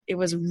it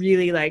was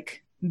really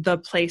like the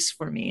place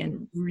for me,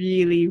 and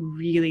really,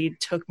 really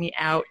took me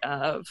out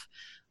of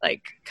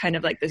like kind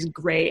of like this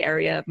gray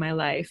area of my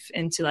life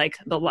into like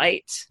the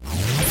light.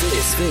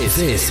 This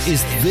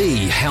is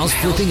the House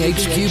Flipping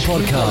HQ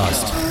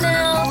podcast.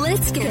 Now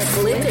let's get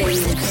flipping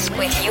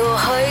with your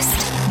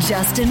host,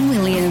 Justin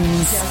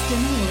Williams.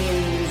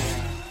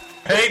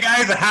 Hey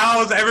guys,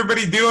 how's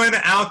everybody doing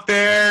out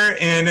there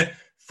in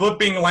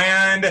flipping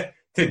land?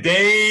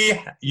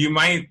 Today, you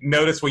might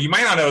notice, well, you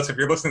might not notice if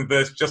you're listening to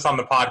this just on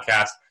the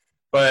podcast,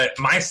 but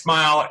my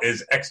smile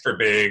is extra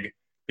big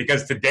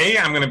because today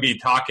I'm going to be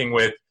talking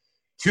with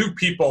two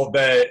people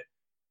that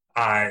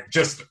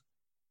just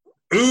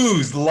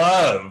ooze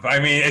love. I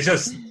mean, it's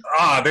just,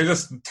 they're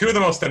just two of the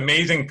most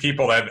amazing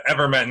people that I've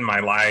ever met in my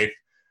life.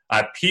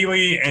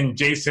 Pili and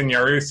Jason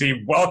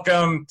Yarusi,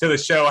 welcome to the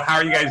show. How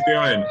are you guys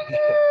doing?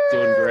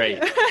 Doing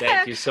great.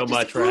 Thank you so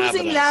much for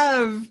having us.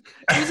 Love.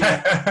 Out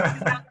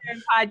there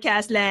in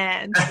podcast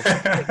land.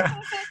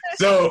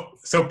 So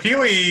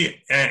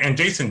Pili and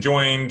Jason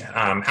joined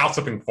House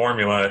Flipping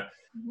Formula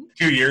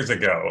 2 years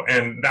ago,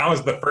 and that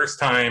was the first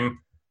time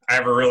I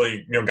ever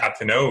really got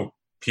to know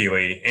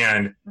Pili.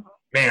 And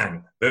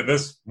man,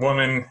 this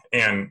woman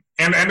and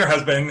her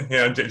husband,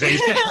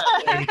 Jason,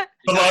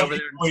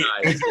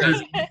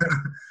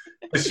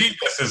 she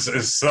just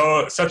is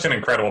such an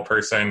incredible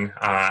person.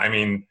 I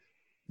mean,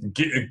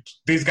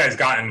 these guys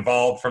got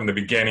involved from the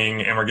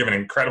beginning and were giving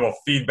incredible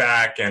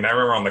feedback. And I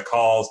remember on the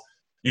calls,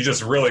 you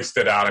just really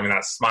stood out. I mean,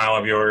 that smile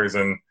of yours,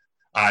 and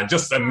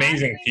just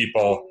amazing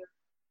people.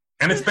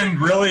 And it's been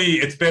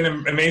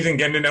amazing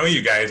getting to know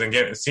you guys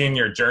and seeing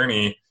your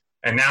journey.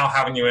 And now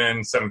having you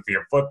in some of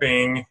your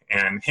flipping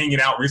and hanging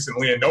out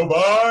recently in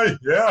Novi.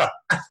 Yeah.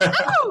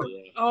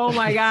 Oh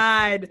my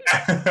God.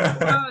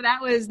 Oh, that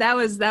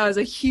was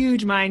a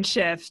huge mind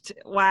shift.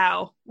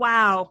 Wow.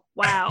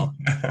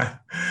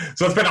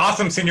 So it's been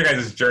awesome seeing your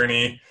guys'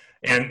 journey.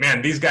 And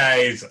man, these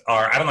guys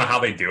I don't know how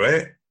they do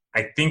it.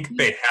 I think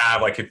they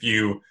have, like, if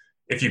you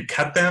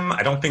cut them,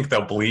 I don't think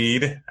they'll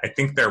bleed. I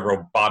think they're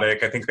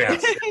robotic. I think they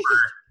have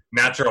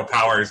natural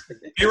powers.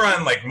 They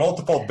run like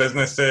multiple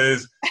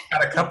businesses,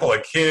 got a couple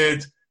of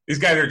kids. These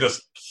guys are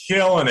just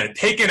killing it,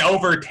 taking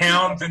over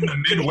towns in the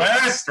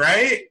Midwest,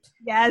 right?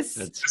 Yes.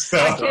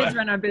 Our kids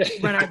run our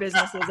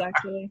businesses,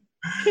 actually.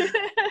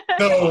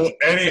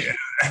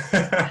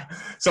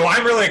 So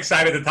I'm really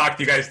excited to talk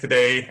to you guys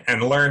today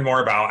and learn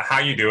more about how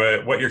you do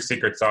it, what your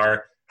secrets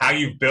are, how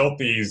you've built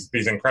these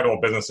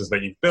incredible businesses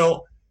that you've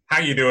built, how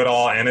you do it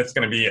all, and it's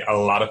going to be a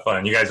lot of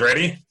fun. You guys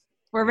ready?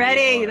 We're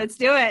ready. Let's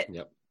do it.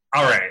 Yep.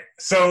 All right.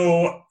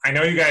 So I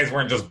know you guys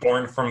weren't just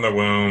born from the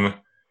womb,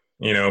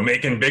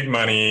 making big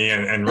money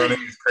and running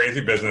these crazy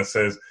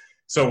businesses.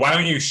 So why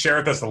don't you share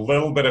with us a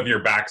little bit of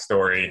your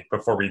backstory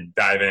before we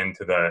dive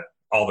into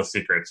all the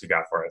secrets you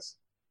got for us?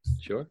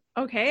 Sure.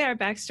 Okay. Our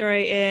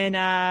backstory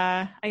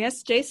I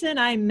guess Jason and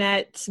I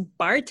met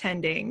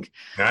bartending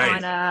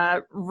on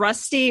a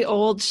rusty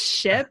old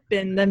ship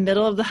in the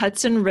middle of the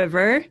Hudson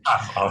River.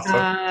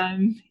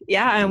 Awesome.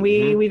 And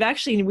we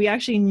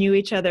actually knew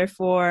each other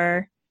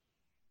for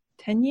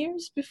 10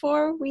 years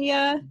before we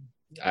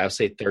I'll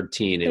say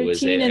 13. It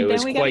was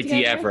quite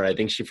the effort. I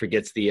think she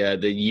forgets the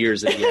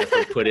years that the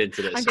effort put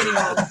into this. I'm getting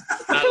old.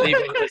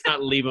 Let's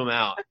not leave them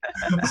out.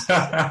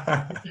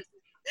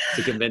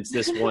 To convince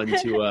this one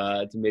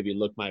to maybe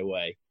look my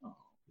way.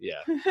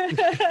 Yeah.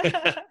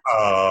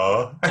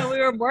 Oh.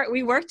 So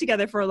we worked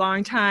together for a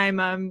long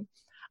time.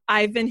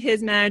 I've been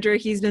his manager.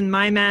 He's been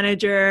my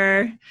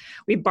manager.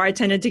 We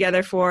bartended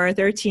together for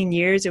 13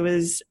 years. It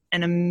was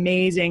an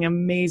amazing,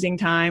 amazing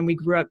time. We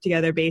grew up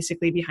together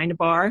basically behind a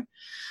bar.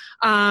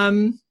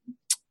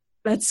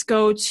 Let's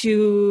go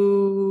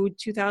to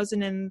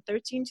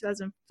 2013,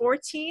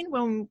 2014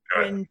 when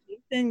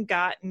Jason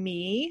got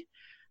me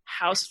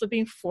House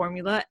Flipping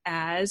Formula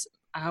as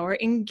our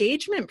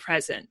engagement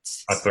present.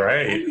 That's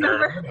right.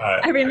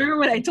 I remember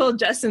when I told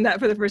Justin that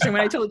for the first time.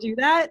 When I told you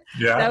that,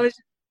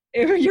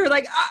 you were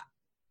like,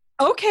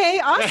 okay,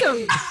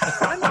 awesome.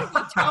 I'm going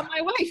to tell my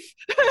wife.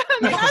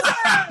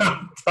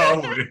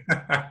 Totally.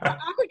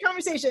 Awkward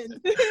conversation.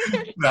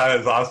 That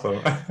is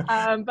awesome.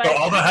 So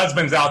all the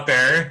husbands out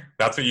there,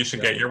 that's what you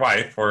should get your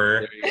wife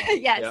for.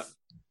 Yes.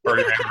 For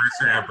your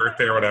anniversary or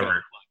birthday or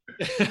whatever.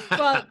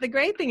 Well, the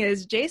great thing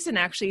is Jason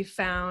actually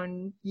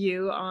found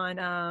you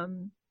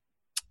on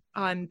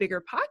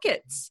Bigger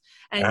Pockets.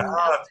 And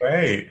that's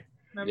right.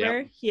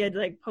 Remember, He had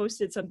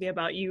posted something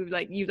about you,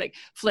 you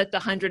flipped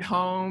 100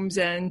 homes,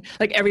 and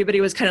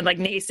everybody was kind of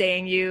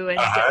naysaying you, and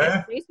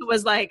Jason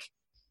was like,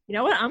 you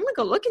know what, I'm gonna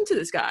go look into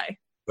this guy.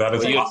 That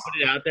is you awesome.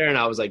 Put it out there, and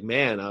I was like,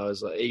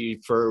 we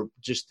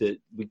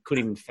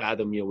couldn't even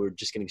fathom, we were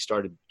just getting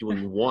started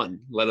doing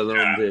one, let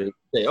alone to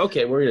say,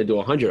 okay, we're gonna do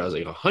 100. I was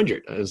like,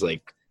 100. I was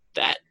like,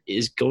 that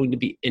is going to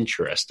be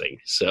interesting.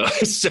 So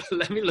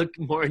let me look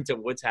more into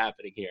what's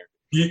happening here.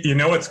 You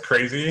know what's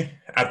crazy?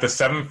 At the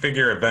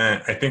 7-figure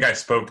event, I think I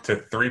spoke to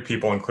 3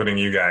 people, including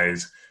you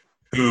guys,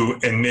 who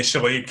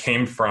initially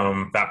came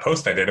from that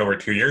post I did over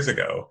 2 years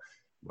ago.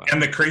 Wow.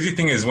 And the crazy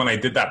thing is when I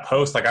did that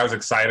post, I was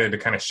excited to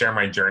kind of share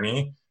my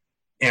journey.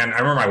 And I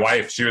remember my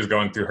wife, she was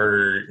going through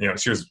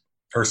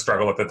her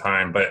struggle at the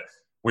time, but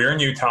we were in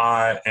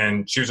Utah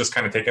and she was just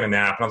kind of taking a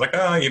nap. And I was like,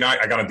 oh,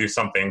 I got to do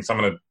something. So I'm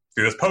going to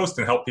do this post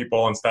and help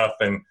people and stuff.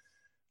 And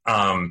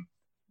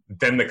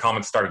then the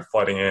comments started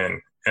flooding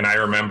in. And I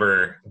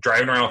remember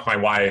driving around with my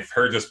wife,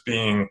 her just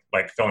being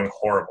like feeling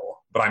horrible.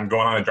 But I'm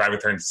going on a drive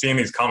with her and seeing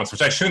these comments,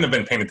 which I shouldn't have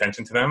been paying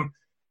attention to them.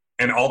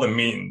 And all the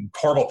mean,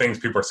 horrible things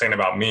people are saying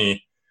about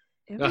me.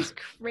 It was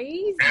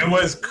crazy. It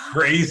was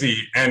crazy.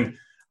 And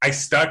I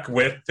stuck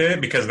with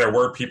it because there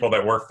were people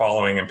that were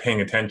following and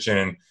paying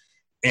attention.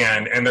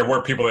 And there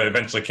were people that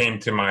eventually came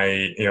to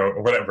my,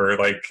 whatever,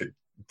 like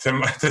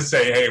to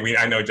say, hey,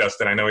 I know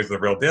Justin, I know he's the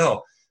real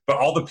deal. But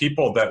all the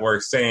people that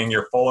were saying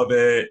you're full of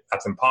it,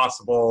 that's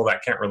impossible,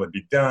 that can't really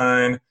be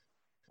done,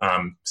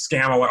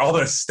 scam, all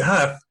this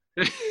stuff,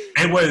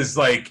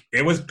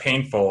 it was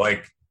painful.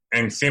 Like,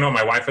 and seeing what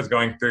my wife was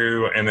going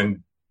through, and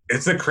then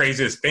it's the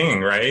craziest thing,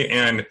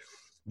 right?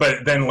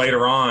 But then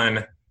later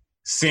on,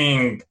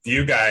 seeing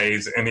you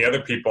guys and the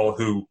other people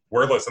who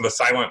were listening, the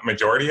silent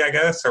majority, I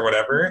guess, or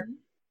whatever,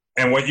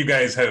 and what you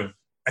guys have,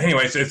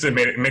 anyways,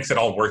 it makes it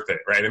all worth it,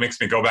 right? It makes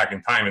me go back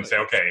in time and say,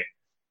 okay,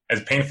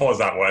 as painful as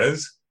that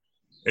was,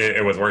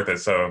 it was worth it.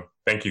 So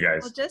thank you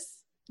guys. Well,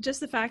 just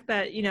the fact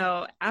that,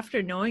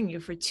 after knowing you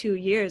for 2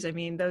 years, I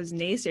mean, those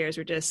naysayers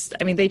were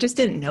they just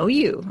didn't know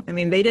you. I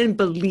mean, they didn't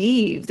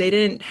believe, they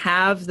didn't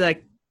have the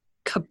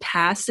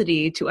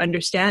capacity to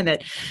understand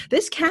that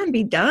this can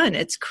be done.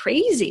 It's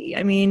crazy.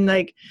 I mean,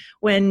 like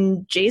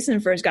when Jason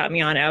first got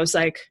me on it, I was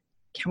like,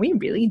 can we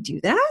really do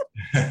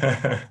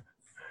that?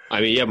 I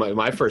mean, yeah,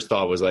 my first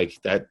thought was like,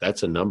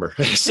 that's a number.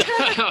 So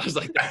I was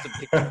like, that's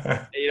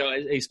a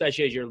big,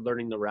 especially as you're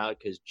learning the route,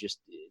 because just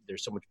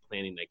there's so much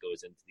planning that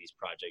goes into these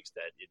projects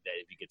that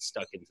if you get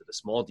stuck into the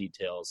small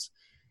details,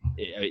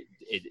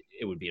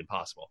 it would be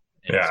impossible.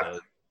 And so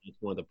it's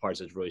one of the parts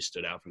that's really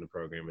stood out from the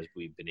program is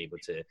we've been able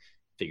to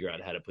figure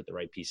out how to put the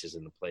right pieces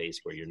into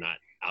place where you're not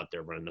out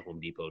there running the Home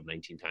Depot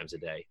 19 times a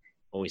day,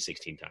 only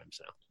 16 times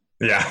now.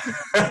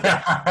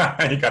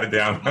 Yeah. You got it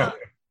down.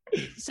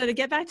 So to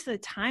get back to the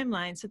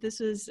timeline,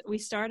 we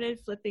started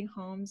flipping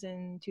homes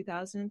in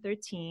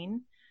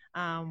 2013.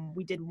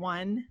 We did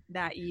one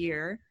that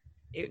year.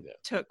 It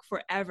took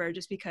forever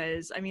just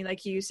because, I mean,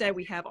 like you said,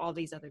 we have all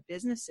these other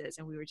businesses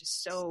and we were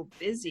just so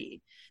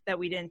busy that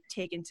we didn't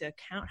take into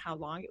account how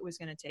long it was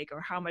going to take or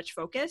how much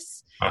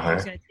focus it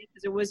was going to take,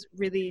 because it was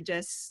really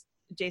just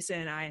Jason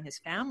and I and his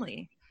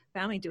family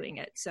doing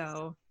it.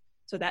 So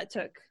that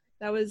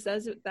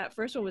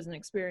first one was an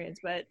experience,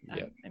 but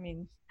I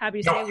mean,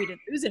 happy to say we didn't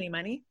lose any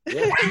money.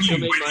 Yeah,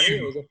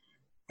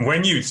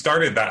 when you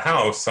started that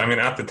house, I mean,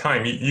 at the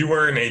time, you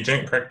were an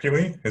agent, correct,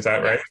 Peely? Is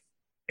that right?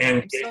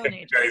 And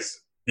you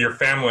guys, your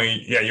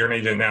family, you're an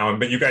agent now,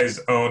 but you guys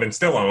owned and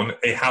still own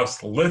a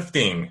house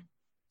lifting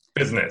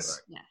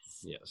business.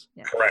 Yes.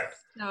 Correct.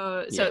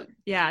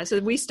 So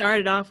we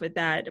started off with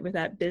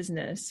that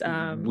business.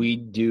 We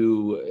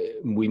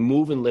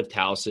move and lift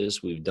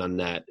houses. We've done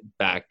that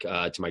back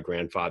to my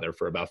grandfather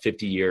for about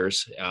 50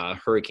 years.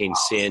 Hurricane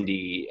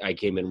Sandy, I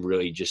came in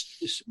really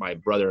just, my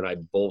brother and I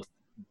both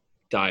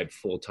dived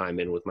full time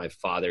in with my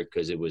father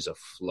because it was a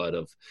flood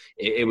of,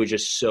 it was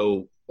just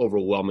so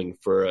overwhelming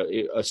for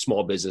a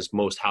small business.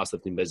 Most house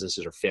lifting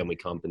businesses are family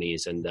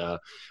companies. And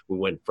we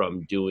went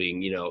from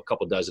doing, a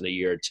couple dozen a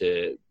year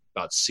to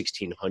about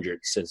 1,600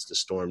 since the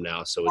storm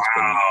now. So it's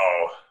been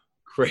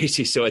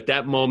crazy. So at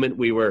that moment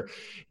we were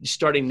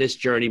starting this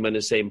journey, but in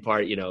the same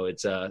part,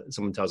 it's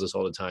someone tells us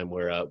all the time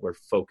where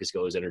focus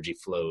goes, energy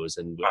flows.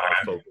 And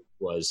our focus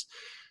was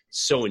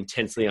so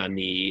intensely on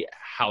the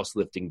house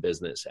lifting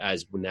business.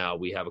 As now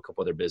we have a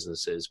couple other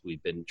businesses,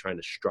 we've been trying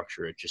to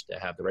structure it just to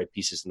have the right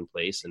pieces in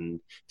place and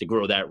to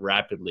grow that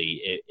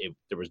rapidly.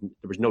 There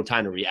was no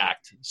time to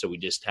react. So we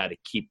just had to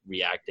keep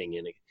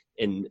reacting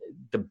in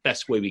the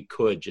best way we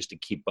could just to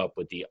keep up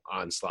with the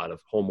onslaught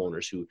of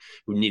homeowners who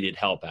needed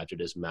help after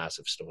this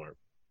massive storm.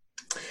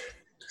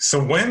 So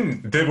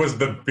was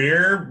the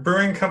beer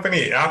brewing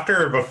company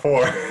after or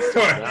before?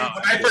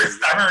 I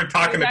remember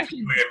talking to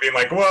people and being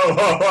like,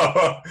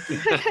 whoa.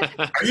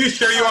 Are you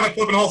sure you want to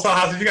flip and wholesale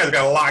houses? You guys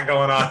got a lot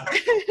going on.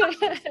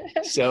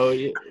 So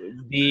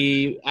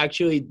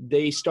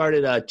they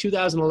started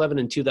 2011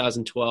 and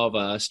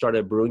 2012, started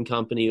a brewing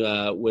company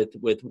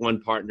with one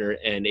partner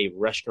and a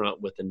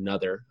restaurant with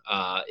another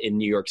in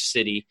New York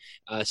City.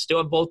 Still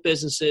have both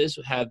businesses,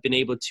 have been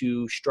able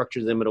to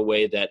structure them in a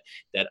way that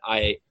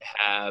I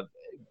have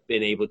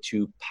been able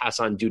to pass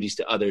on duties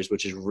to others,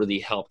 which has really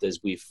helped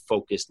as we've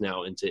focused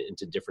now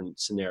into different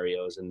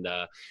scenarios. And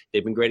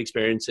they've been great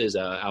experiences.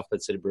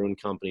 Alphabet City Brewing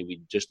Company,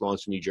 we just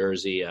launched in New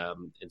Jersey.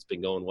 It's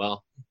been going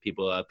well.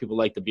 People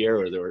like the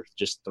beer, or they're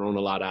just throwing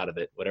a lot out of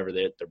it, whatever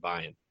they're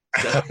buying.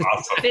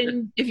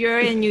 Awesome. If you're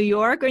in New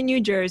York or New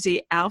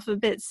Jersey,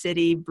 Alphabet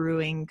City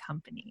Brewing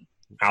Company.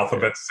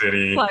 Alphabet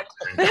City.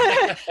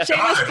 Yeah, it's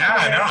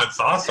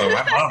awesome.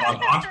 I love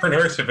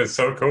entrepreneurship. Is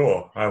so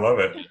cool. I love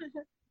it.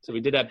 So we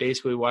did that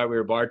basically while we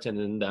were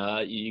bartending, and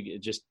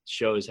it just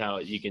shows how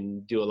you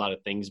can do a lot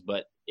of things.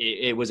 But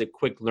it was a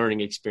quick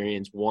learning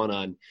experience, one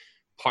on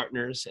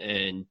partners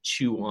and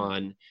chew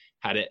on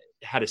how to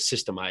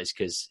systemize,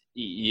 because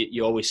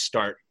you always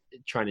start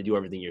trying to do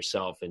everything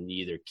yourself, and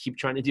you either keep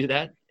trying to do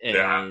that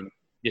and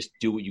just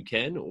do what you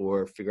can,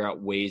 or figure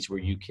out ways where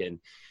you can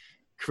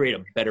create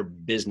a better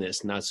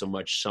business, not so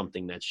much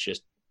something that's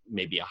just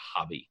maybe a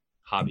hobby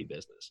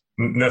business.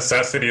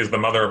 Necessity is the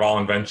mother of all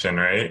invention,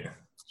 right?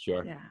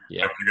 Sure. Yeah.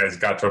 Yeah. You guys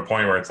got to a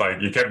point where it's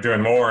like you kept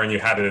doing more and you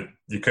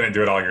couldn't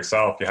do it all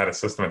yourself. You had to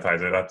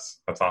systematize it.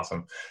 That's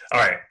awesome. All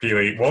right,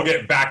 Peely, we'll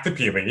get back to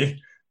Peely.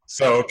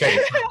 So, okay,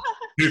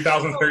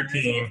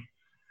 2013,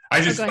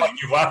 I just thought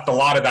you left a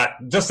lot of that,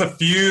 just a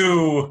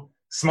few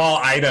small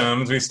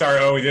items. We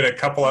did a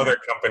couple other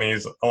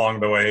companies along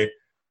the way.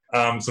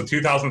 So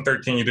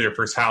 2013, you did your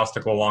first house,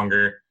 took a little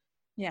longer.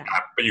 Yeah.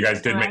 But you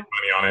guys did make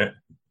money on it.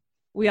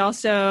 We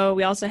also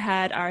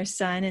had our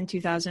son in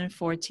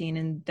 2014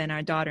 and then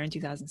our daughter in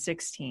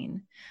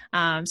 2016.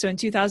 So in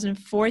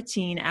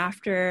 2014,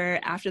 after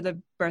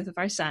the birth of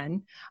our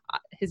son,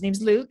 his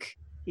name's Luke.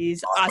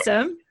 He's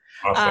awesome.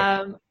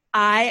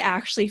 I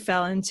actually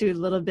fell into a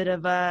little bit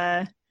of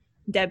a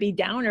Debbie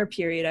Downer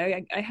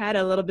period. I had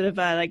a little bit of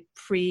a like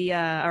pre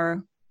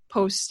or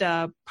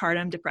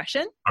postpartum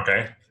depression.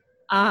 Okay.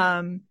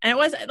 And it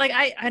was like,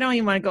 I don't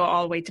even want to go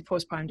all the way to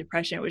postpartum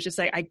depression. It was just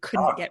like, I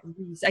couldn't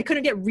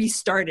get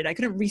restarted. I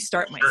couldn't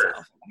restart myself.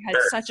 I had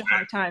such a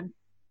hard time.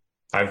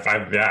 I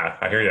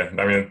hear you.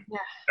 I mean,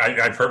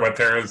 I've heard what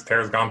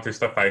Tara's gone through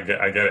stuff. I get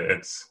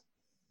it.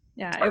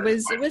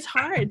 It was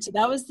hard. So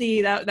that was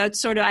that's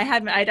sort of, I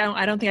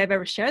don't think I've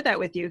ever shared that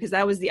with you, because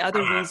that was the other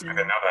reason I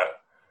didn't know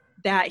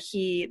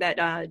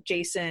that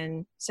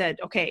Jason said,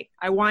 okay,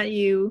 I want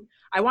you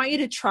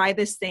to try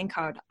this thing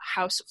called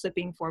House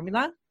Flipping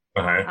Formula.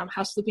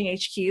 House Flipping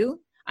HQ.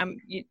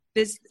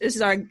 This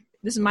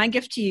is my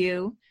gift to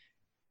you.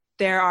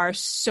 There are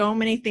so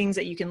many things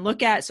that you can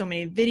look at, so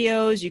many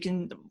videos. You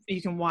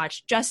can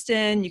watch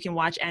Justin, you can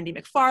watch Andy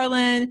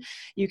McFarlane,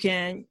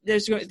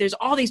 there's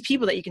all these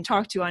people that you can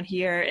talk to on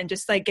here and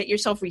just like get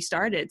yourself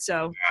restarted.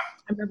 So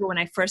I remember when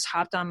I first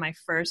hopped on my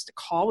first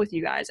call with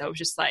you guys, I was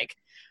just like,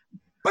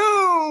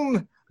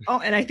 boom. Oh,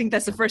 and I think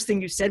that's the first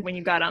thing you said when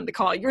you got on the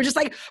call. You were just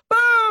like,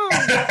 boom.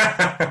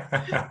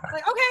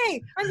 Like,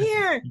 okay, I'm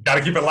here. Got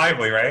to keep it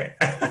lively, right?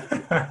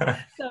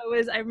 So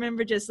I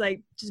remember just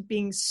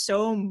being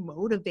so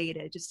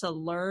motivated just to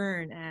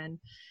learn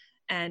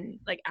and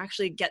like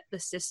actually get the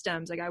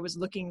systems. Like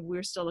we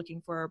were still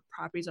looking for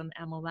properties on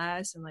the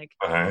MLS and like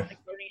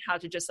learning how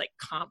to just like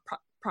comp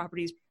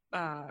properties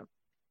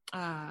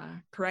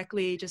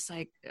correctly.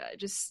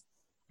 Just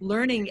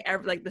learning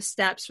like the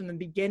steps from the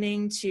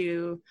beginning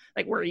to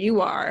like where you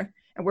are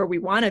and where we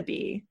want to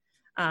be.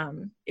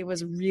 It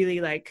was really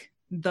like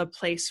the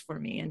place for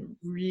me, and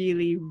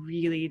really,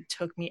 really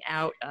took me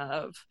out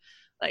of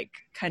like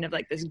kind of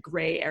like this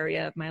gray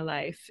area of my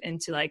life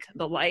into like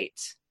the light.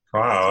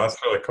 Wow, that's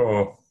really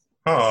cool.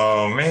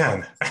 Oh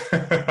man.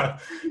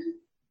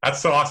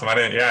 That's so awesome. I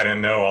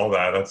didn't know all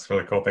that. That's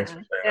really cool. Thanks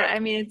for sharing that. I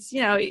mean, it's,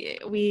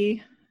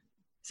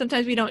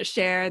 sometimes we don't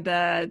share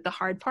the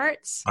hard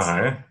parts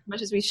as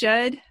much as we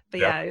should, but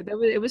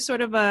it was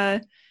sort of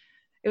a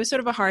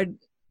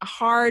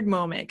hard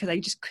moment because I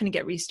just couldn't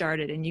get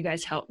restarted, and you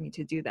guys helped me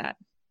to do that.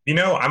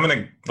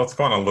 Let's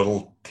go on a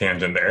little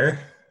tangent there,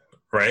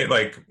 right?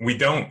 Like we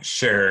don't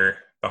share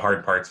the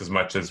hard parts as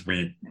much as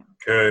we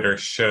could or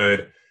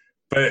should,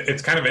 but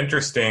it's kind of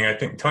interesting. I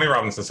think Tony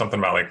Robbins says something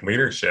about like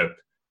leadership,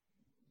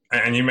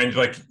 and you mentioned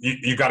like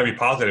you got to be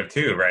positive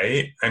too,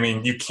 right? I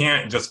mean, you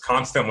can't just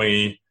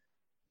constantly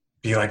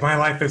be like, my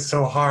life is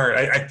so hard.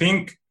 I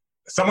think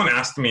someone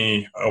asked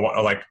me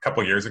like a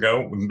couple of years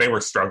ago when they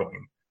were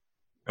struggling.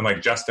 And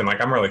like, Justin,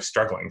 like, I'm really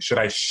struggling. Should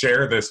I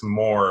share this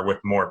more with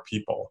more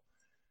people?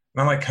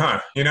 And I'm like,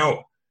 I don't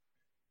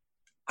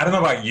know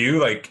about you,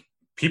 like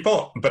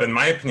people, but in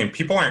my opinion,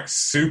 people aren't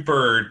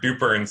super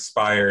duper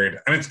inspired.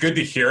 I mean, it's good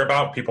to hear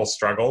about people's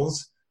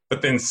struggles,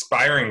 but the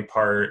inspiring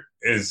part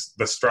is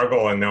the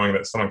struggle and knowing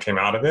that someone came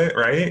out of it,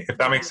 right? If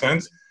that makes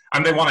sense.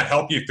 And they want to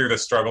help you through the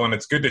struggle, and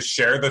it's good to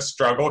share the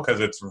struggle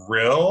because it's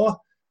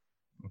real.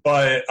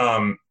 But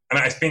and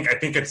I think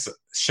it's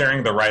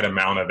sharing the right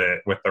amount of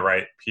it with the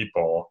right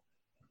people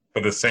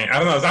for the same. I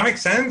don't know. Does that make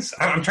sense?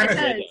 I'm trying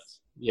to.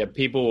 Yeah,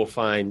 people will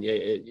find.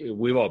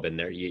 We've all been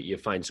there. You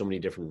find so many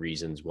different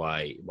reasons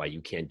why you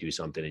can't do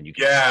something, and you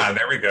can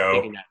there we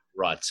go. That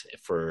rut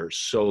for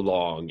so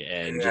long,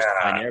 and just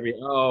find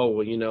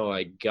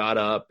I got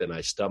up and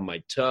I stubbed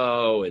my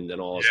toe, and then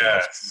all of a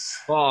sudden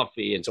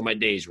coffee, and so my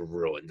days were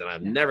ruined, and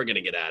I'm never going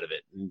to get out of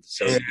it. And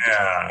so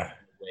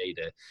way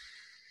to.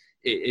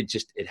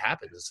 It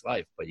happens. It's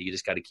life, but you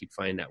just got to keep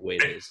finding that way.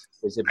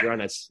 Because if you're on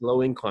that slow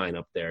incline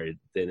up there,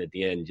 then at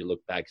the end you look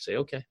back and say,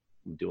 "Okay,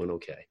 I'm doing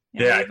okay."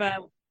 Yeah. Go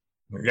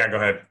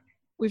ahead.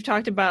 We've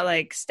talked about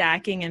like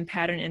stacking and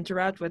pattern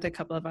interrupt with a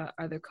couple of our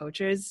other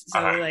coaches. So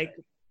like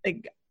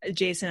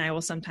Jason and I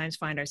will sometimes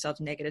find ourselves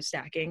negative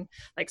stacking,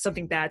 like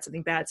something bad,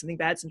 something bad, something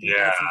bad, something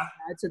bad, something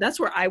bad. So that's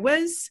where I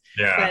was.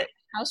 Yeah. But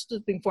house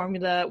flipping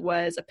formula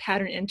was a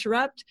pattern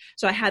interrupt.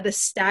 So I had the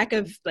stack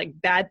of like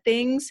bad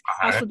things.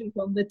 House flipping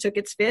formula took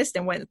its fist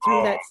and went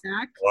through that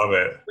stack. Love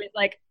it. With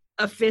like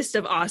a fist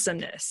of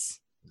awesomeness.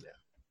 Yeah.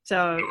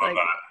 So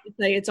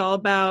it's all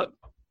about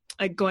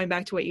like going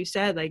back to what you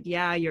said, like,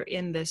 yeah, you're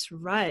in this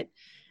rut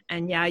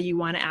and yeah, you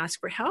want to ask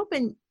for help.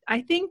 And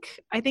I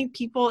think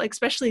people,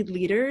 especially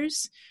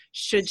leaders,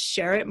 should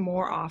share it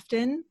more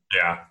often.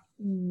 Yeah.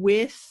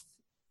 With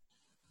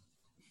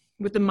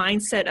the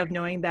mindset of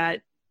knowing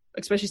that,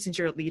 especially since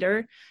you're a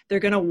leader, they're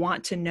going to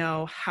want to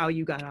know how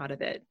you got out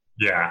of it.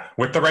 Yeah.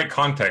 With the right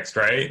context,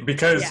 right?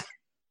 Because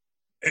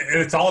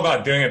it's all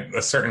about doing it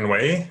a certain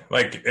way.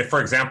 Like if, for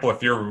example,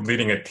 if you're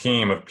leading a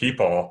team of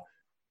people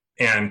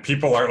and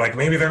people are like,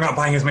 maybe they're not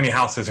buying as many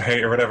houses,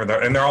 right? Or whatever.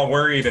 And they're all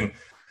worried. And,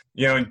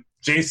 you know,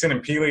 Jason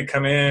and Peely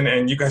come in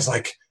and you guys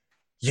like,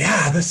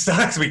 yeah, this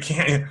sucks. We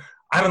can't,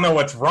 I don't know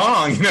what's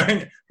wrong. You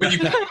know, but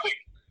you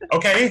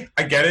okay,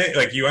 I get it.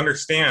 Like you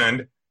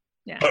understand,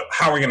 but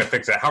how are we going to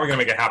fix it? How are we going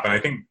to make it happen? I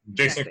think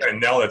Jason kind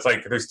of nailed it. It's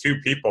like there's two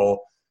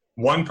people.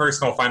 One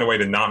person will find a way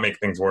to not make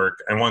things work,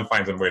 and one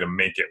finds a way to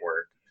make it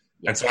work.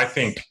 And so I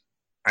think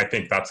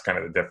that's kind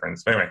of the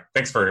difference. But anyway,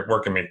 thanks for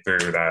working me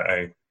through that.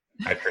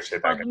 I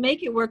appreciate that. Well, the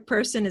make it work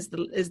person is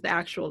the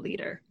actual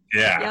leader.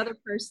 Yeah.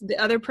 The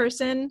other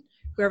person,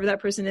 whoever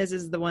that person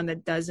is the one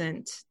that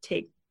doesn't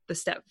take the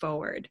step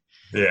forward.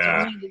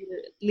 Yeah.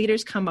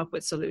 Leaders come up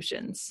with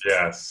solutions.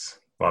 Yes.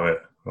 Love it.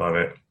 Love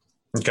it.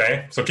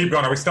 Okay. So keep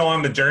going. Are we still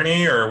on the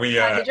journey or are we?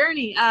 The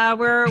journey.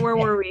 Where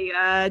were we?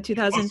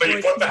 2014. So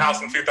you flipped the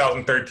house in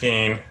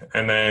 2013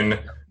 and then.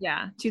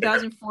 Yeah.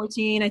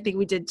 2014. I think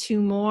we did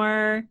two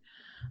more.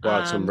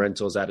 Bought some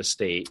rentals out of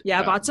state.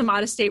 Yeah. Bought some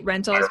out of state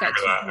rentals. I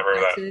remember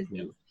that.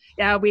 Yeah.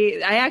 Yeah,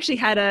 I actually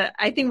had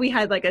I think we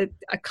had like a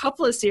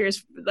couple of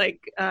serious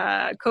like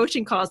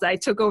coaching calls that I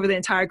took over the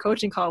entire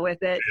coaching call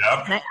with it.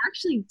 Yep. And I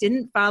actually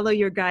didn't follow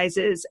your guys'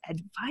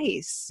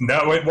 advice.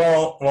 No,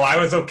 well, I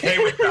was okay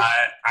with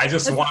that. I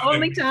just wanted the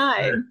only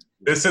time.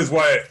 This is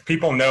what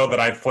people know, that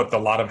I flipped a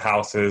lot of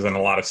houses in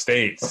a lot of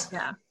states.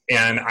 Yeah.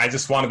 And I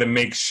just wanted to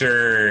make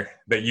sure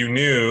that you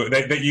knew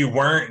that you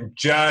weren't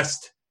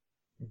just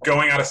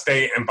going out of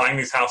state and buying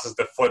these houses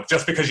to flip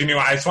just because you knew.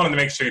 I just wanted to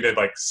make sure you did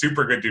like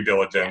super good due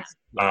diligence.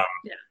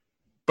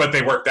 But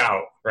they worked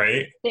out,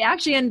 right? They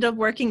actually ended up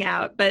working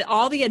out, but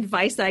all the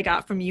advice that I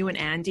got from you and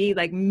Andy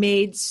like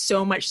made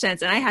so much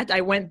sense. And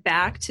I went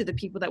back to the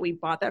people that we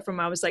bought that from.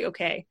 I was like,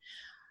 okay,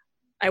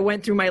 I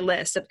went through my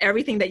list of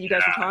everything that you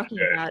guys were talking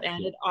about,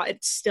 and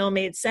it still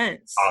made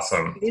sense.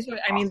 Awesome. These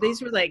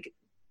were like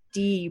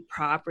D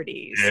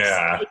properties.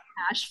 Yeah. They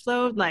cash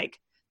flowed like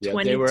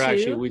 22. They were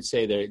actually, we'd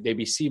say they'd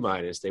be C-.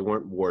 They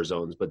weren't war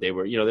zones, but they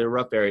were, they were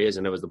rough areas.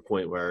 And it was the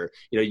point where,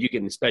 you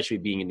can, especially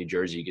being in New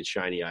Jersey, you get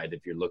shiny eyed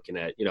if you're looking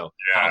at,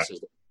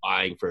 houses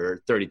buying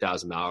for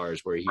 $30,000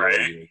 where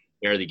you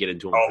barely get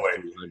into them for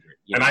 $300.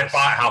 And I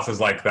bought houses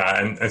like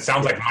that, and it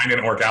sounds like mine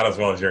didn't work out as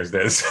well as yours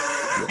did.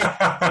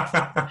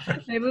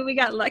 Maybe we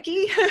got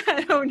lucky.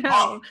 I don't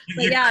know.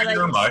 Well,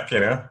 your luck,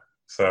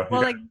 So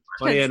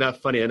funny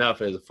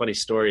enough, as a funny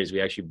story is we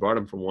actually brought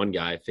him from one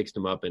guy, fixed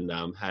him up, and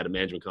had a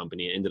management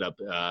company. And ended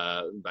up,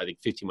 I think,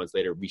 15 months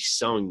later,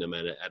 reselling them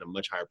at a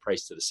much higher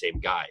price to the same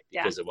guy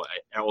because of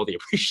all the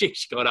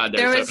appreciation going on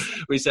there. So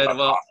we said,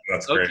 well,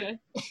 okay.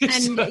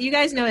 And you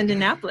guys know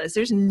Indianapolis,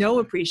 there's no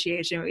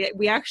appreciation.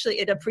 We actually,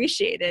 it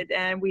appreciated,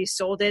 and we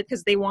sold it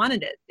because they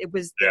wanted it. It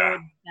was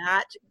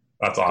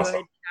that's awesome.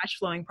 Good cash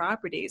flowing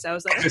properties. I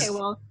was like, I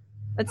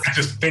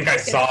just think I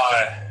saw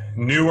a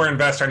newer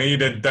investor. I knew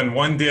you'd done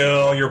one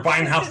deal. You're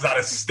buying houses out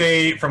of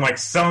state from like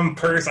some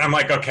person. I'm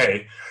like,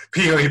 okay,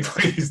 Peely,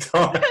 please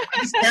don't. I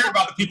just care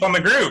about the people in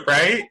the group,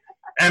 right?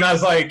 And I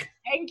was like,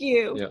 thank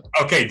you.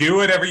 Yeah. Okay, do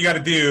whatever you got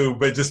to do,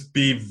 but just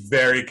be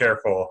very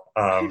careful.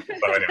 So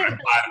anyway,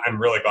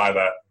 I'm really glad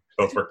that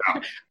those worked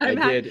out. I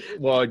did.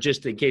 Well,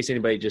 just in case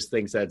anybody just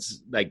thinks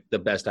that's like the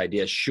best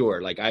idea,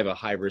 sure. Like I have a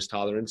high risk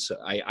tolerance.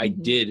 I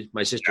did.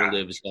 My sister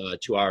lives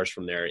 2 hours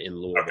from there in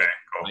Louisville. Okay,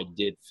 cool. I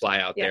did fly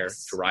out there,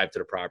 drive to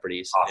the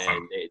properties,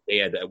 and they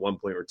had at one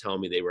point were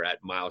telling me they were at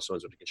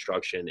milestones with the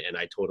construction, and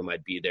I told them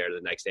I'd be there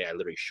the next day. I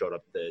literally showed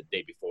up the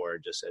day before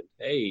and just said,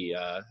 "Hey,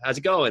 how's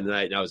it going?"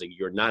 And I was like,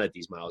 "You're not at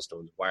these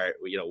milestones. Why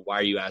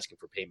are you asking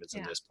for payments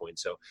at this point?"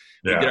 So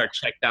we did our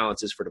check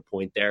balances for the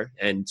point there,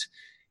 and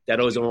that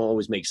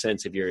always makes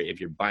sense if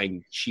you're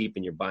buying cheap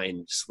and you're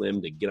buying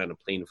slim to get on a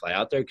plane and fly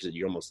out there, because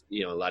you're almost,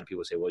 a lot of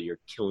people say, well, you're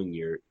killing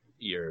your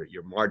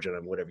margin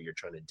on whatever you're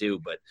trying to do.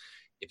 But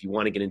if you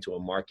want to get into a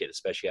market,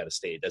 especially out of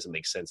state, it doesn't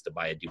make sense to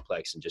buy a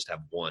duplex and just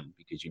have one,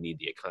 because you need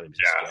the economies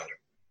of scale.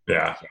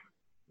 Yeah.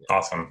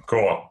 Awesome.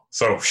 Cool.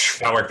 So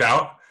that worked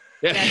out.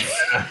 Yeah. Yes.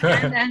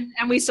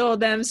 and we sold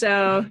them.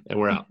 So and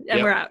we're out.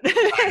 And we're out.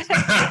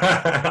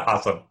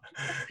 Awesome.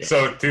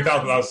 So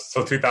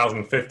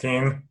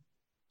 2015.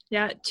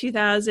 Yeah,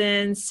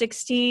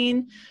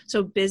 2016.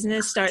 So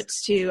business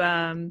starts to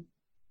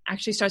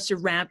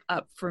ramp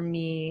up for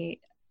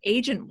me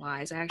agent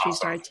wise, I actually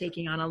started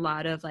taking on a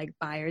lot of like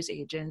buyer's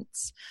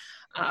agents,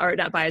 or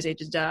not buyer's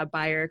agents,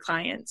 buyer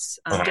clients,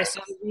 just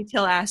on the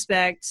retail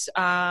aspect.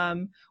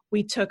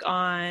 We took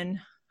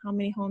on, how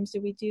many homes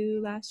did we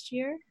do last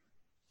year?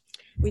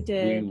 We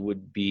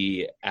would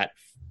be at,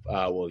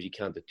 well, if you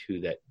count the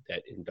 2 that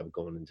ended up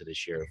going into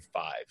this year,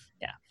 5.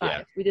 Yeah, 5.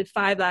 Yeah. We did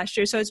 5 last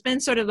year. So it's been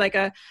sort of like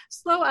a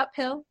slow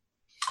uphill.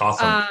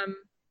 Awesome.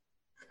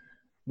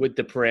 With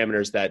the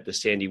parameters that the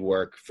Sandy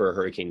work for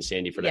Hurricane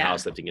Sandy for the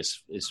house lifting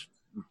is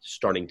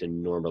starting to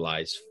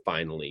normalize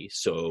finally.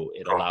 So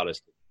it allowed us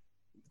to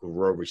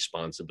grow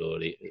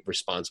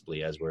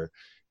responsibly as we're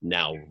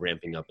now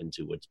ramping up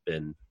into what's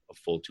been a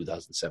full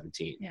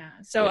 2017. Yeah.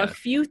 So a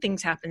few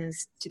things happened in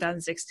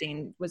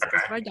 2016 was the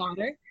birth of our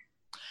daughter.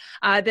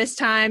 This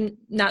time,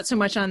 not so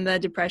much on the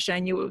depression. I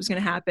knew what was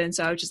going to happen.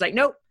 So I was just like,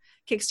 nope,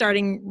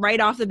 kickstarting right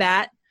off the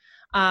bat.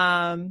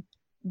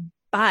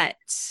 But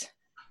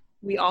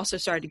we also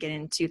started to get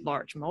into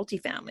large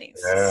multifamilies.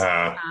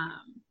 Yeah.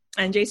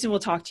 And Jason will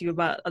talk to you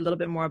about a little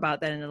bit more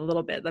about that in a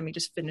little bit. Let me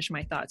just finish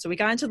my thoughts. So we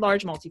got into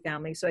large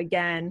multifamily. So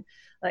again,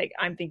 like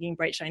I'm thinking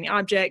bright, shiny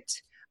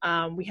object.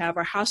 We have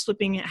our house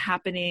flipping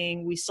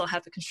happening. We still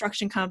have the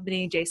construction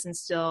company. Jason's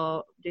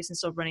still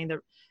running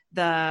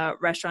the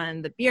restaurant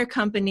and the beer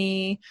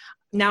company.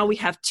 Now we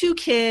have 2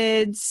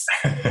 kids.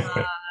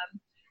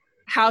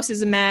 House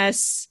is a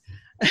mess.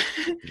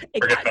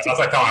 Forget that. That's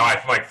like telling my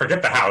wife, I'm like,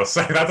 forget the house.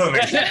 That doesn't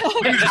make sense.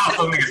 Maybe the house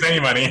doesn't make us any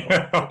money.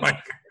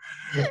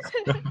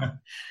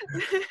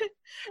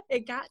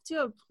 It got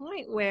to a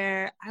point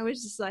where I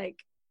was just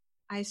like,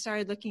 I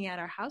started looking at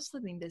our house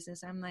flipping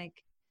business. I'm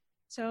like,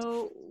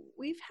 so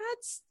we've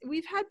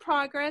had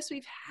progress.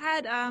 We've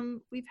had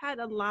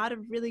a lot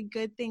of really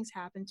good things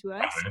happen to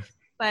us,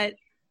 but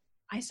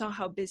I saw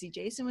how busy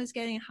Jason was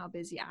getting, how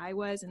busy I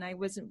was, and I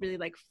wasn't really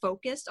like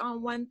focused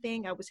on one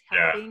thing. I was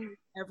helping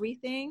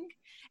everything,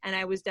 and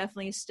I was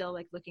definitely still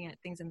like looking at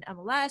things in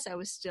MLS. I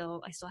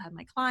still had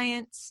my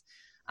clients.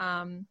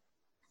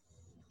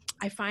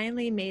 I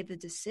finally made the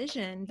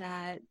decision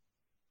that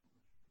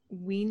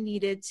we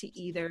needed to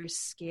either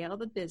scale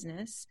the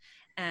business,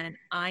 and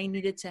I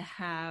needed to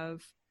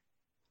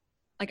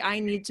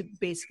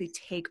basically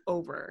take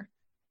over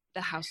the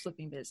house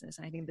flipping business.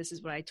 And I think this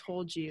is what I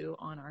told you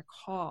on our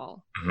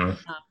call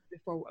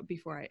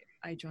before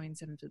I joined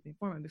Seven Flipping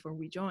Foreman, before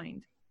we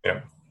joined. Yeah.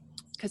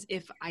 Because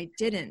if I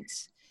didn't,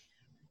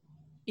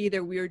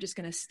 either we were just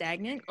going to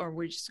stagnate or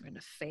we're just going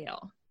to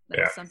fail.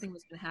 Something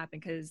was going to happen,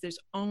 because there's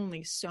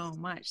only so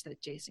much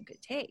that Jason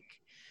could take.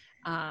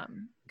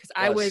 Because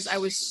I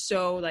was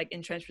so like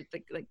entrenched with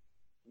like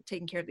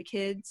taking care of the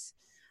kids,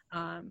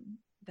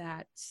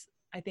 that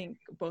I think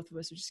both of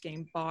us were just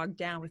getting bogged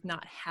down with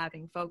not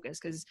having focus,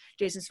 because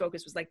Jason's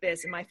focus was like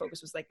this and my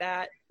focus was like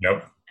that.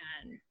 Yep.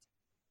 And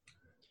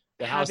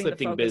the house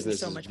lifting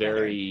business is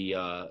very,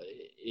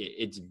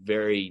 it's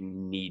very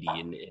needy,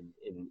 and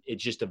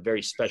it's just a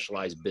very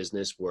specialized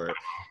business where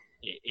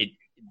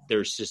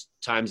there's just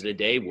times in a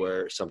day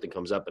where something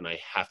comes up and I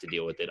have to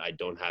deal with it. I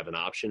don't have an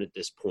option at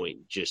this point,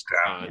 just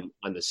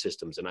on the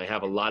systems. And I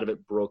have a lot of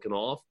it broken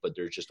off, but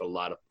there's just a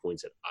lot of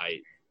points that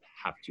I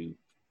have to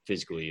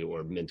physically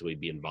or mentally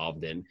be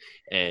involved in.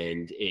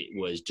 And it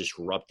was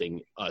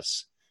disrupting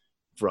us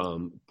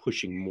from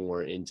pushing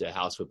more into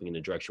house flipping in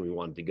the direction we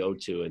wanted to go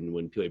to. And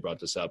when Pili brought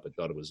this up, I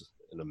thought it was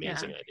an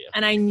amazing idea.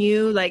 And I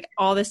knew like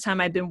all this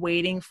time I've been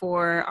waiting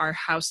for our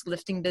house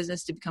lifting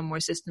business to become more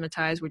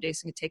systematized, where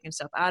Jason could take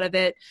himself out of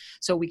it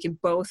so we can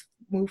both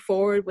move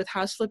forward with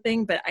house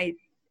flipping. But I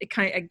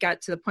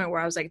got to the point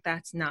where I was like,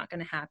 that's not going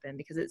to happen,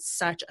 because it's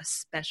such a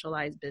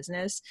specialized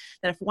business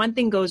that if one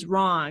thing goes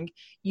wrong,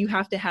 you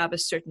have to have a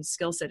certain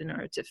skill set in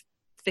order to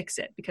fix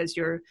it, because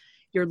you're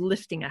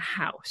lifting a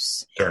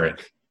house. Sure.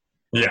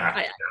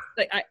 Yeah.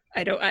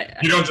 I don't.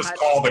 You don't just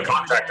call the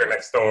contractor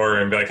next door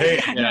and be like,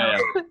 "Hey,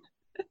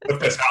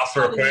 lift this house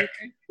real quick."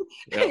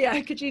 Yep.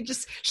 Yeah, could you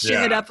just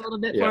shim it up a little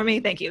bit for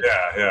me? Thank you.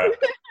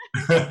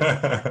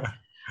 Yeah.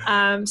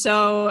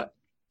 So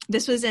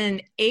this was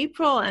in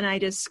April, and I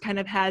just kind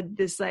of had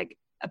this like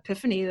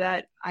epiphany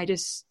that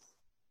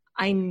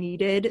I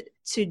needed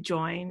to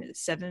join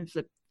Seven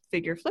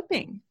Figure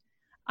Flipping,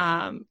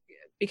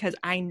 because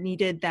I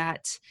needed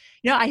that.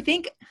 I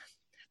think.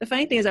 The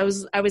funny thing is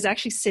I was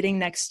actually sitting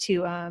next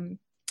to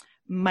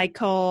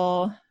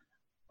Michael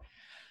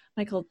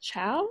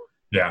Chow.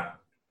 Yeah.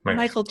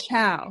 Michael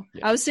Chow.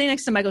 Yeah. I was sitting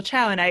next to Michael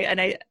Chow, and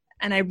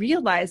I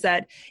realized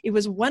that it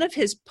was one of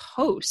his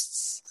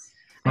posts.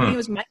 I think it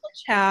was Michael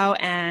Chow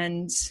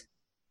and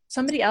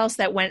somebody else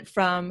that went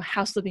from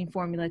house flipping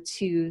formula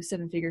to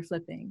Seven Figure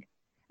Flipping.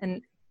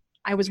 And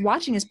I was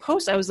watching his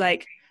post. I was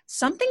like,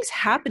 something's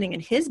happening in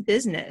his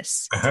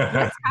business.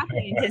 What's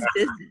happening in his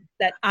business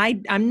that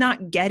I'm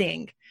not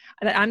getting?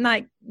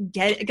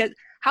 Because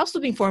house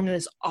flipping formula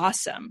is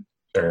awesome.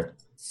 Sure.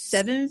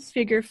 Seven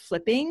Figure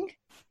Flipping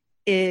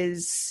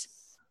is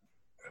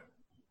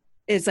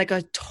like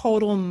a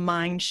total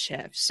mind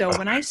shift. So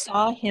when I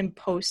saw him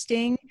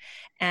posting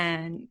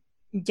and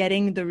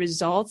getting the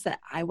results that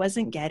I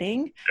wasn't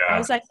getting. Yeah. I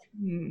was like,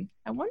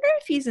 I wonder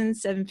if he's in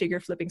 7-figure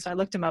flipping. So I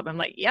looked him up. I'm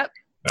like, yep,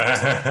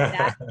 that's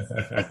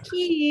the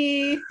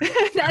key.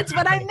 That's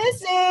what I'm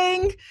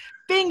missing.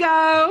 Bingo.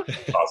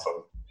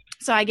 Awesome.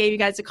 So I gave you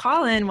guys a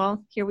call and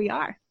well, here we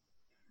are.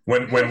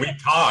 When we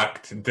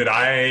talked, did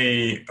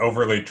I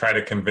overly try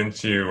to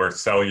convince you or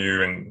sell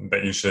you and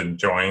that you should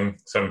join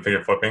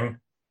 7-figure flipping?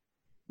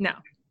 No,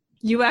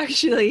 you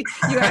actually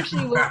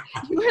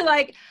were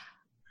like,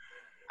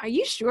 are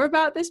you sure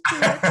about this?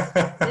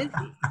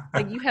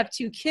 Like you have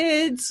 2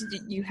 kids,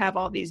 you have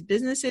all these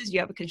businesses, you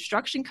have a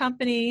construction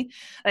company.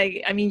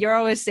 Like, I mean, you're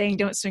always saying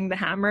don't swing the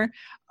hammer.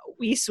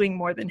 We swing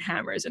more than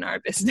hammers in our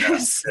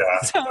business.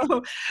 Yeah.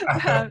 So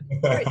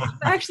you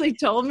actually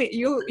told me,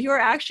 you were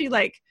actually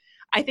like,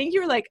 I think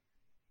you were like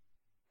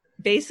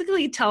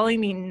basically telling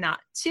me not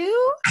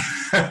to.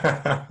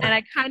 And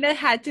I kind of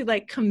had to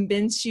like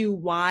convince you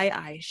why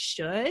I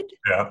should.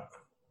 Yeah.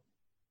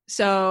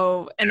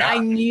 So, and I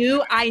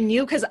knew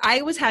because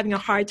I was having a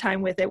hard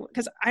time with it.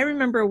 Because I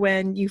remember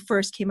when you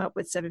first came up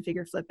with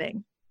 7-figure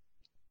flipping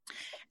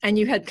and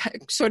you had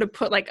sort of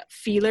put like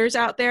feelers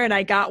out there, and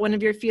I got one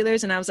of your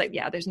feelers and I was like,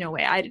 yeah, there's no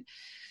way.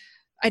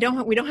 we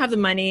don't have the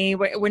money.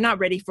 We're not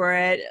ready for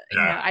it.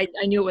 Yeah. You know,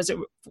 I knew it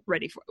wasn't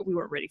ready for, we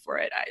weren't ready for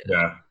it.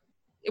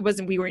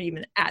 We weren't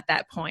even at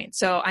that point.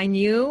 So I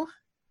knew,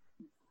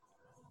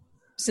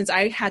 since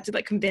I had to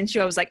like convince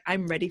you, I was like,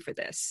 I'm ready for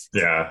this.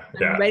 Yeah.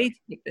 I'm ready to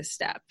take this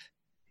step.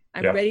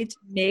 I'm ready to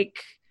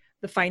make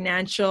the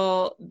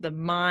financial, the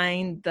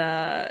mind,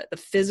 the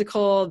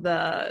physical,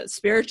 the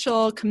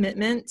spiritual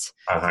commitment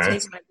to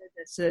take my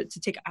business, to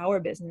take our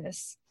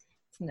business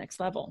to the next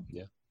level.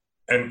 Yeah.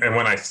 And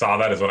when I saw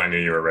that is when I knew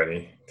you were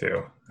ready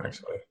too,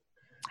 actually.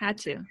 Had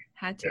to.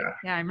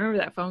 Yeah, I remember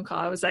that phone call.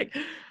 I was like,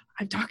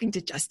 I'm talking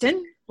to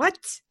Justin? What?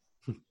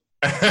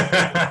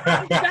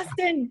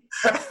 Justin.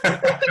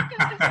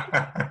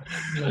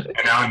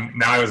 And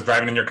now I was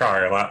driving in your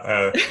car a lot.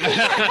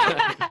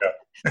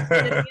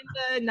 Sitting in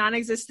the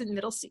non-existent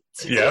middle seat.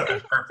 Yeah,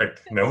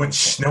 perfect. No one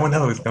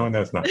knows. No one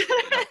knows. No.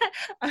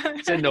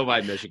 It's in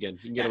Novi, Michigan.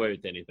 You can get away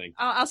with anything.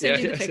 I'll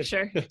send you the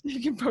picture. You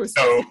can post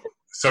it.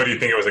 So do you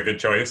think it was a good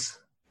choice?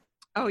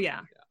 Oh yeah.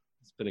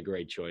 It's been a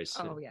great choice.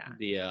 Oh yeah.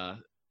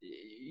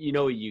 You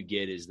know what you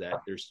get is that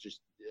there's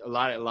just a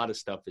lot of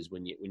stuff is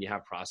when you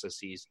have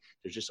processes,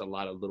 there's just a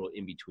lot of little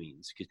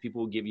in-betweens, because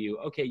people will give you,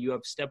 okay, you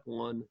have step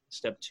 1,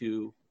 step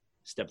 2,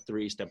 step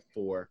 3, step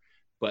 4,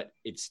 but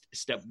it's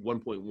step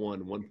 1.1,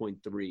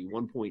 1.3,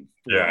 1.4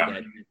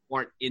 that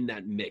aren't in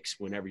that mix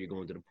whenever you're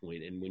going to the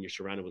point. And when you're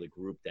surrounded with a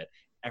group that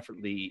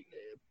effortlessly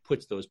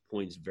puts those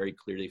points very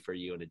clearly for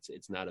you, and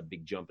it's not a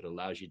big jump, it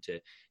allows you to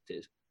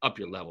up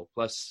your level.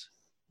 Plus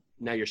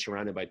now you're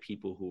surrounded by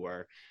people who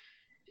are,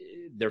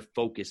 their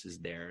focus is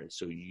there.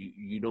 So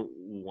you don't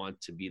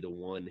want to be the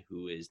one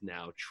who is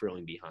now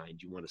trailing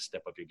behind. You want to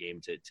step up your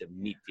game to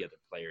meet the other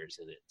players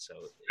in it. So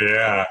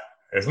yeah,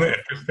 isn't it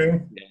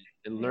interesting? Yeah,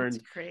 and learn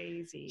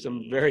crazy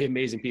some very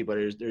amazing people.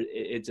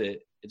 It's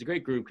a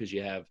great group, because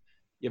you have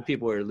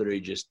people who are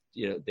literally just,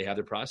 they have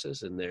their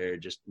process and they're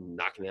just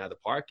knocking it out of the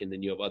park. And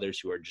then you have others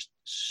who are just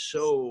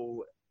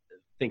so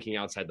thinking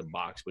outside the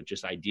box with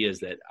just ideas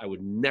that I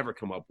would never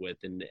come up with.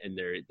 And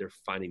they're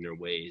finding their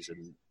ways,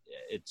 and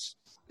it's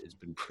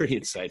been pretty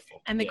insightful.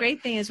 And the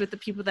great thing is with the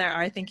people that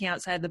are thinking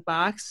outside the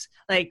box,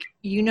 like,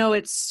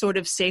 it's sort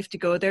of safe to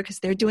go there because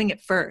they're doing it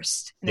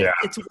first. And if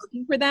it's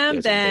working for them,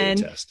 then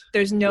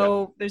there's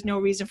no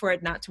reason for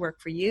it not to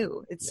work for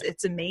you.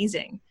 It's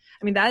amazing.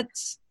 I mean,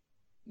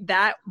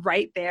 that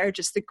right there,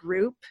 just the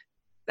group,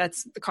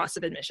 that's the cost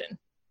of admission.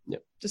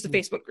 Yep. Just a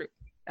Facebook group.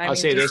 I'll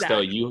say this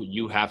though,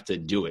 you have to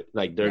do it.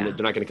 Like they're not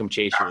going to come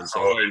chase you and say,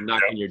 hey,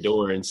 knock on your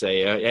door and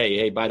say,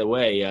 hey, by the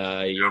way,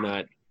 you're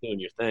not doing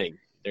your thing.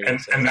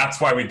 And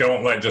that's why we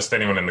don't let just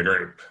anyone in the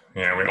group.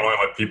 We only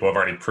let people who have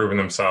already proven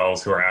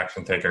themselves, who are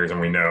action takers, and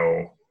we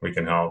know we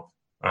can help.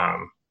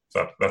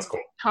 So that's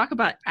cool. Talk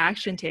about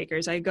action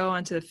takers. I go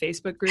onto the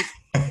Facebook group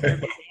every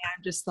day.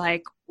 I'm just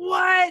like,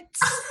 what?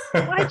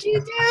 What'd you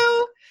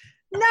do?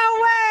 No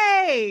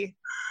way.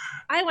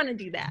 I want to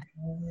do that.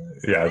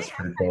 Yeah, it's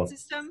pretty cool.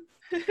 System?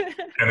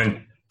 And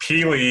then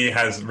Peely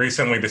has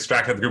recently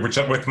distracted the group, which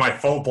with my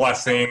full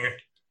blessing.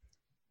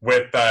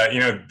 With,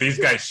 these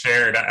guys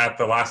shared at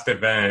the last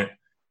event,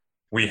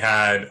 we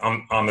had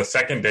on the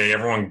second day,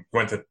 everyone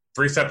went to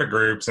 3 separate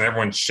groups and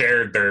everyone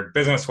shared their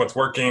business, what's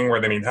working, where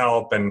they need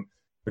help. And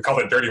we called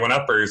it Dirty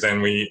One-Uppers.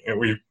 And the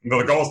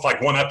goal is to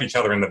like one-up each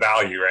other in the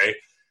value, right?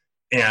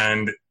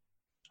 And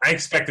I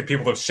expected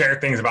people to share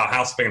things about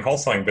house flipping and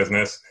wholesaling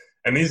business.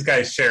 And these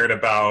guys shared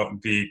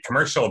about the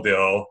commercial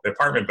deal, the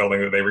apartment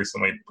building that they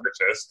recently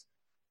purchased,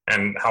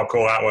 and how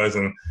cool that was.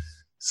 And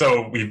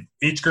so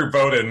each group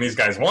voted, and these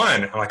guys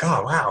won. I'm like,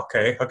 oh wow,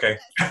 okay.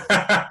 So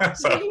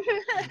that's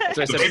what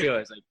I said to you. I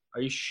was like,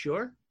 are you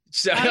sure?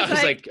 So I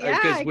was like,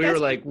 because we were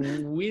like,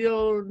 we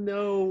don't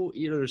know.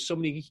 There's so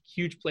many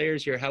huge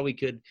players here. How we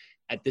could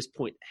at this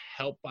point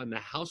help on the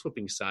house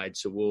flipping side.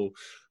 So we'll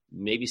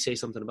maybe say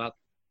something about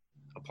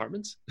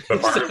apartments.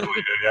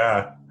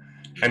 Yeah.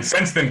 And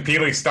since then,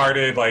 Peely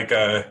started like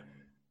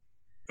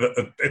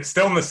it's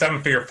still in the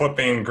 7-figure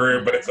flipping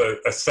group, but it's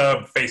a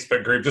sub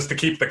Facebook group just to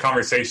keep the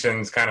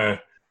conversations kind of.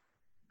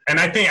 And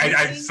I think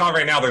I saw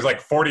right now there's like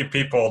 40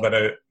 people that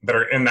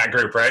are in that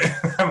group, right?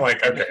 I'm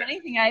like, okay. The funny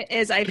thing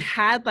I've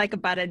had like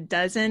about a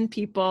dozen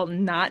people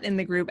not in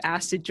the group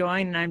asked to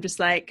join, and I'm just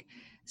like,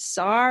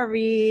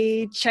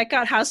 sorry, check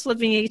out House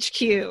Flipping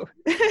HQ.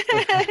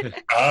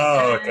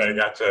 Oh, okay,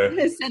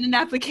 gotcha. Send an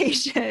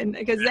application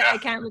because I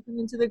can't let them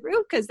into the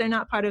group because they're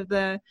not part of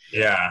the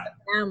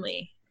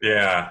family.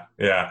 Yeah.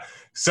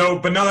 So,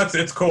 but no,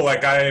 it's cool.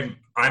 Like I'm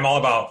all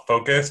about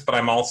focus, but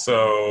I'm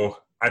also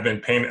I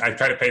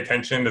try to pay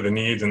attention to the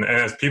needs, and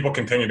as people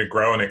continue to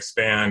grow and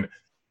expand,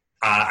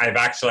 I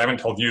haven't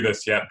told you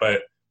this yet,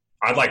 but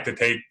I'd like to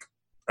take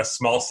a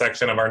small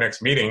section of our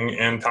next meeting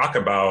and talk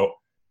about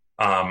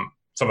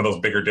some of those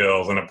bigger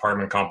deals and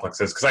apartment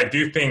complexes, because I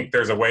do think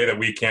there's a way that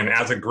we can,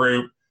 as a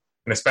group,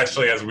 and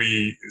especially as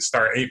we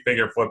start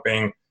 8-figure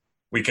flipping,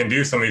 we can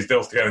do some of these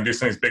deals together and do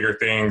some of these bigger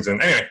things.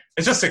 And anyway,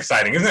 it's just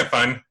exciting. Isn't it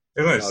fun?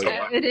 Isn't it so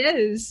fun? It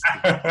is.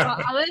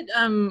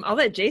 I'll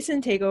let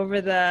Jason take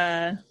over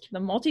the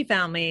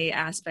multifamily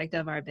aspect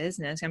of our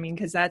business. I mean,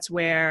 because that's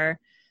where,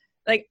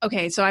 like,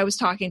 okay, so I was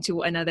talking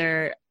to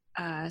another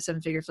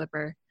 7-figure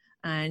flipper,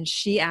 and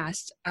she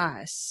asked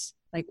us,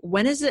 like,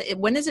 when is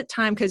it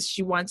time? Because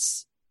she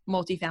wants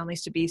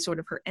multifamilies to be sort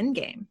of her end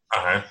game.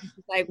 Uh-huh.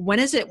 Like, when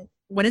is it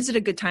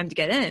a good time to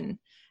get in?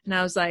 And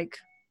I was like,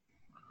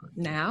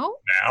 now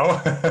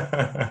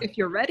if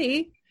you're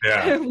ready.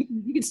 Yeah.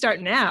 You can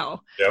start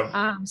now.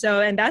 Yep.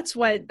 So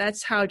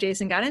that's how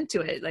Jason got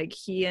into it. Like,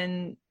 he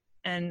and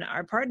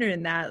our partner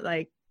in that,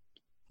 like,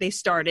 they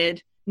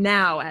started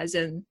now, as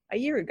in a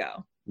year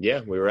ago.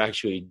 Yeah, we were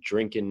actually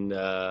drinking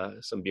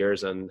some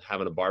beers and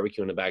having a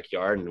barbecue in the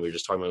backyard, and we were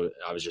just talking about,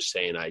 I was just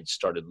saying I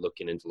started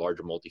looking into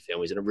larger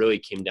multifamilies, and it really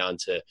came down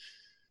to,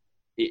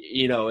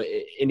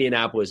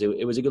 Indianapolis,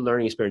 it was a good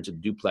learning experience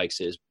with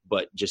duplexes,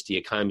 but just the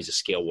economies of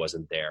scale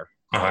wasn't there.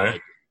 Uh-huh.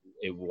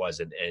 It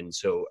wasn't. And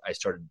so I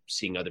started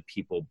seeing other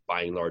people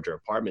buying larger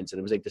apartments, and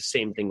it was like the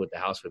same thing with the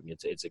house flipping.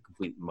 It's a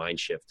complete mind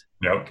shift.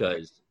 Yep.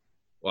 Because,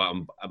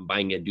 well, I'm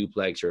buying a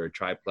duplex or a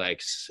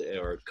triplex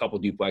or a couple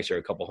duplex or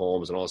a couple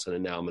homes, and all of a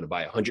sudden now I'm going to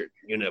buy a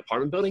 100-unit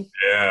apartment building.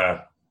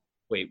 Yeah.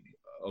 Wait,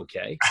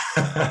 okay.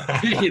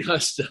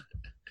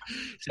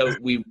 So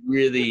we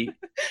really,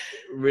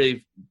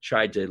 really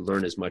tried to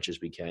learn as much as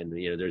we can.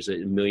 There's a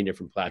million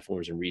different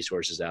platforms and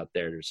resources out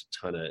there. There's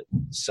a ton of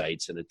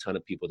sites and a ton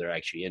of people that are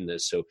actually in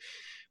this. So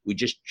we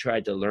just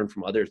tried to learn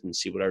from others and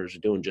see what others are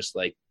doing. Just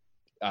like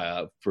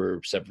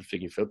for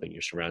 7-figure flipping,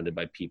 you're surrounded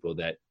by people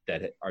that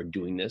are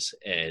doing this,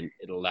 and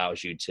it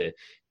allows you to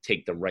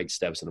take the right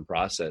steps in the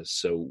process.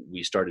 So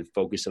we started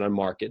focusing on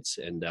markets,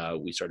 and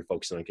we started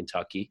focusing on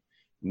Kentucky,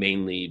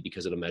 mainly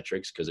because of the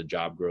metrics, because of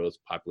job growth,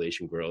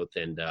 population growth.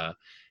 And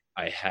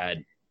I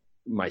had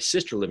my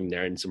sister living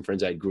there and some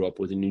friends I grew up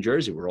with in New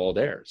Jersey were all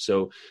there.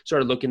 So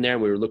started looking there,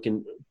 and we were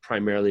looking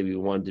primarily, we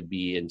wanted to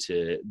be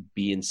into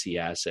B and C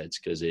assets,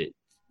 because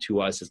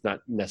to us, it's not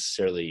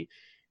necessarily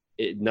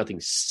nothing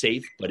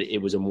safe, but it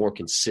was a more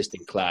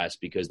consistent class,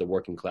 because the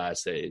working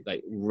class,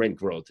 like rent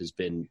growth has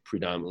been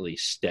predominantly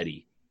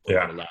steady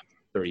over the last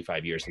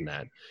 35 years in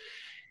that.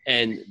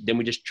 And then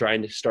we just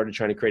started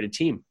trying to create a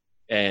team.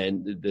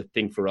 And the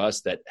thing for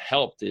us that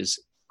helped is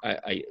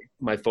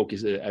my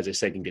focus, as I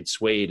said, can get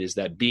swayed, is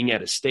that being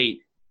out of state,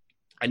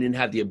 I didn't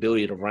have the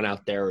ability to run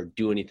out there or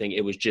do anything.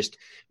 It was just,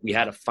 we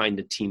had to find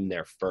a team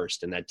there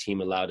first. And that team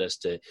allowed us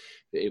to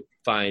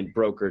find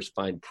brokers,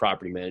 find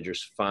property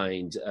managers,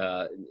 find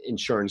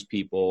insurance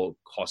people,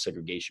 cost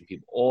segregation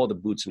people, all the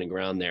boots in the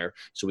ground there,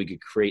 so we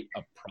could create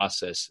a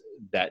process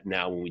that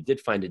now when we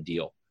did find a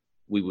deal,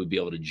 we would be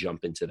able to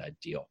jump into that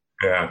deal.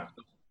 Yeah.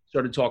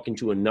 Started talking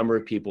to a number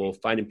of people,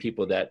 finding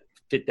people that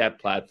fit that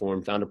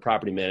platform, found a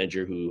property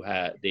manager who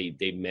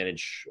they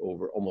manage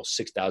over almost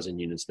 6,000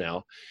 units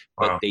now,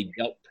 but they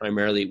dealt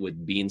primarily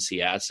with B and C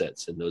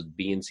assets, and those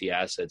B and C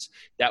assets,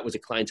 that was a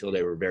clientele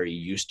they were very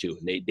used to,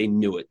 and they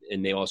knew it,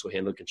 and they also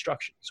handled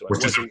construction. So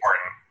which is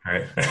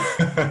important,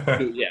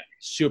 right? Yeah,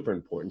 super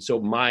important. So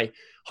my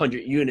 100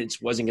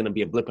 units wasn't going to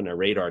be a blip on their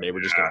radar. They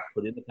were just going to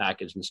put in the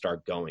package and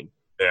start going.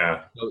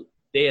 Yeah. So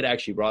they had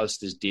actually brought us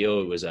this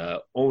deal. It was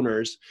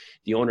owners.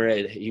 The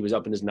owner he was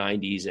up in his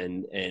 90s,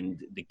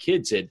 and the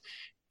kids had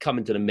come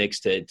into the mix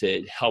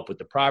to help with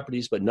the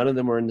properties, but none of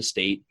them were in the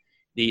state.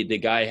 The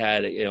guy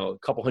had a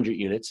couple hundred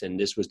units, and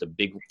this was the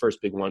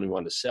first big one we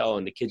wanted to sell,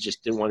 and the kids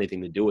just didn't want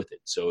anything to do with it.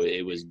 So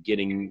it was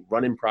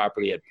running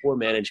property, had poor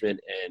management,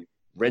 and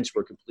rents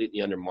were completely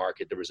under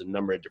market. There was a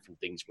number of different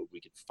things, but we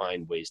could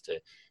find ways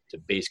to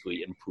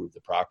basically improve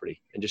the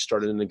property, and just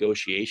started the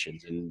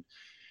negotiations. And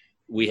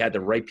we had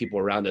the right people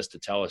around us to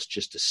tell us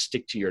just to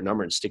stick to your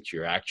number and stick to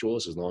your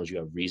actuals as long as you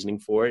have reasoning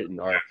for it. And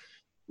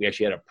we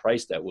actually had a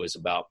price that was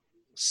about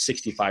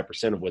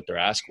 65% of what their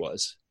ask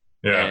was.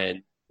 Yeah.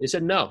 And they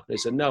said no.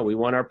 We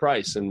want our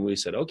price. And we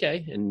said,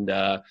 okay. And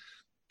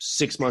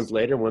 6 months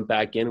later, went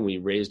back in, and we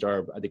raised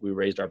our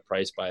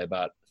price by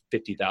about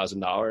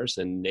 $50,000,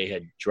 and they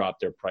had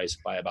dropped their price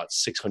by about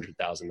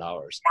 $600,000.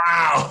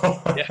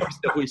 Wow. Yeah,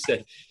 so we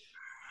said,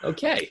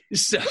 okay,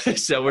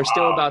 so we're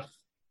still about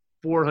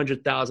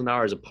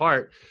 $400,000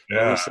 apart. Yeah.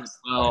 And we said,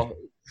 well,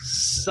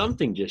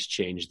 something just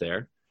changed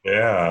there.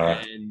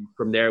 Yeah. And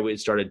from there, we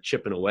started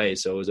chipping away.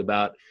 So it was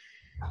about,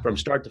 from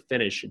start to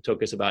finish, it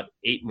took us about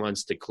 8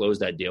 months to close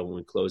that deal. When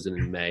we closed it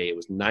in May, it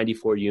was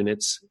 94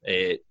 units,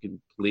 a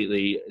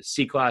completely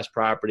C-class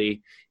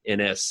property in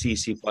a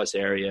CC plus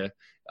area,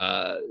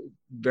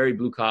 very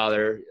blue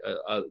collar,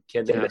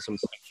 can have some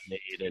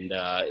made, and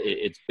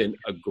it's been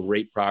a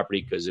great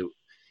property because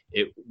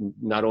it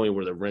not only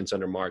were the rents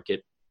under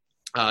market,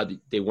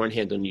 they weren't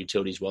handling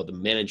utilities well. The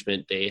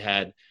management, they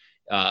had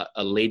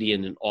a lady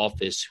in an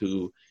office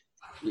who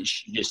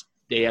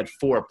they had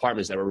 4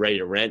 apartments that were ready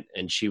to rent,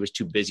 and she was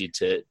too busy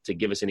to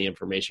give us any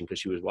information because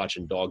she was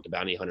watching Dog the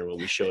Bounty Hunter when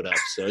we showed up.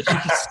 So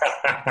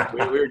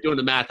we were doing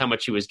the math how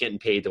much she was getting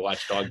paid to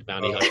watch Dog the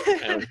Bounty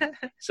Hunter.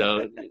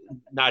 So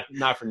not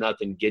for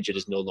nothing, Gidget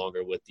is no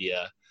longer with the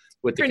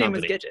Her name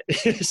was company.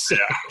 Gidget. So,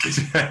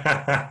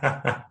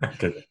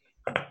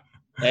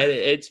 and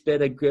it's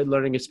been a good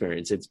learning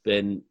experience. It's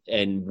been,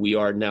 and we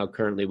are now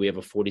currently, we have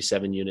a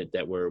 47 unit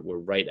that we're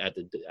right at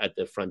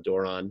the front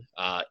door on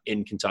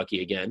in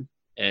Kentucky again.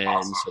 And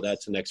awesome. So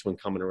that's the next one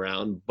coming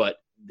around. But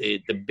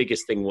the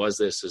biggest thing is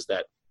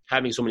that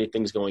having so many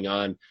things going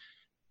on,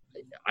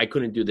 I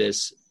couldn't do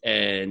this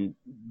and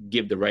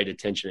give the right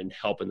attention and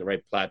help in the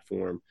right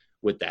platform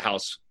with the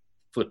house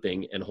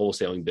flipping and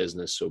wholesaling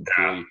business. So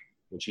Julie,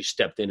 when she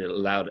stepped in, it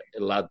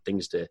allowed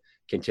things to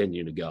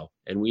continue to go.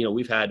 And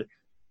we've had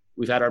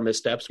our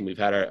missteps, and we've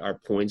had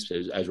our points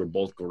as we're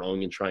both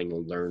growing and trying to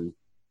learn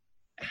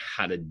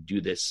how to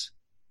do this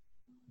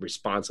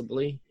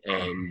responsibly.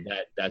 And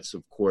that's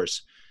of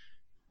course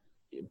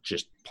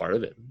just part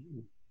of it.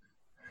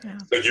 Yeah.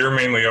 So you're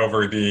mainly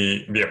over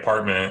the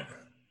apartment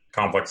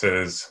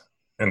complexes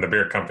and the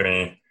beer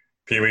company.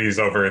 Peely's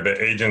over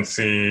the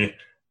agency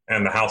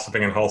and the house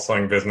flipping and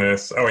wholesaling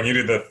business. Oh, and you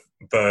do the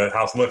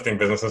house lifting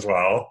business as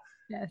well.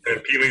 Yes.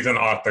 And Peely's an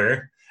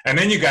author. And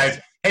then you guys,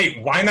 hey,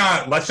 why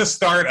not? Let's just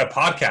start a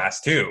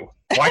podcast too.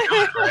 Why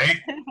not, right?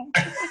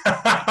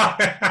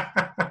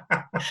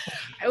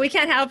 We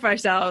can't help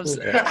ourselves.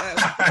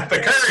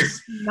 The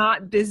curse.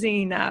 Not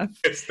busy enough.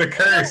 It's the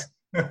curse.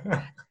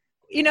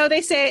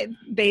 They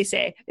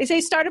say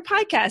start a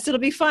podcast. It'll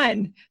be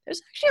fun.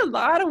 There's actually a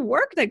lot of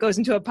work that goes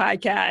into a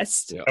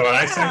podcast. Yeah. When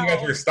I said you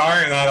guys were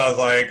starting that, I was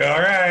like, all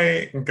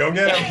right, go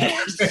get them.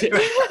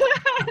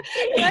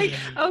 Like,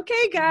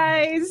 okay,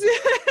 guys.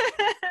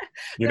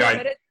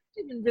 But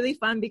it's been really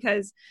fun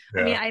because,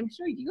 yeah. I mean, I'm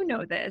sure you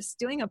know this.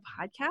 Doing a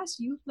podcast,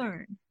 you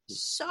learn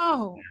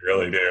so. You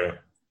really do.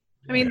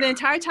 I mean, the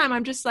entire time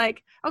I'm just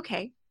like,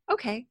 okay.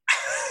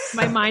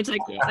 My mind's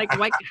like,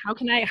 what, how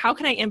can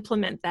I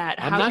implement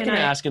that? I'm not going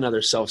to ask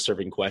another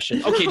self-serving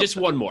question. Okay, just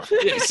one more.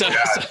 Totally.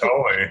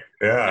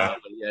 Yeah. Yeah,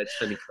 it's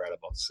been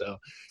incredible. So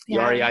the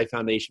REI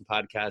Foundation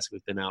podcast,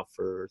 we've been out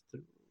for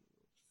 3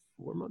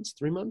 months.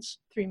 3 months?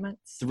 3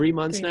 months. 3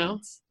 months now.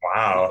 Months.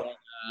 Wow.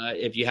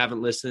 If you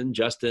haven't listened,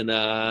 Justin's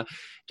one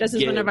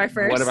of our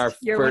first.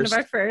 You're one of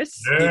our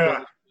first.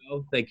 Yeah.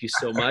 Thank you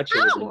so much.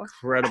 It was an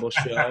incredible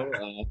show.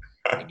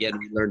 Again,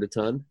 we learned a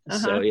ton.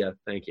 So yeah,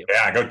 thank you.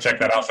 Yeah, go check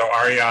that out. So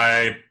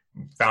REI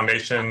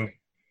Foundation.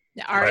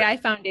 The REI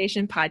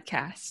Foundation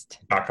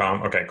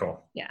podcast.com. Okay,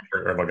 cool. Yeah.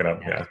 Or look it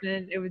up. Yeah.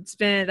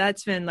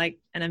 That's been like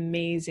an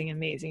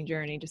amazing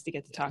journey just to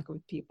get to talk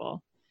with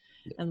people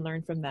and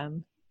learn from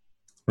them.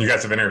 You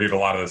guys have interviewed a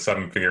lot of the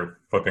 7-figure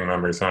flipping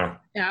members, huh?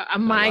 Yeah,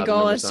 my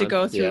goal is to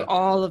go through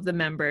all of the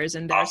members,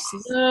 and they're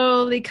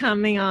slowly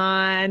coming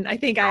on. I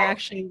think I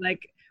actually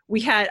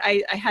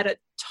I had a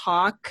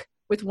talk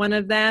with one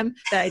of them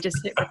that I just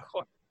hit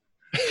record.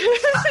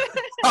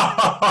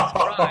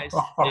 Surprise.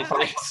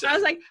 I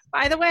was like,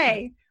 by the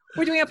way,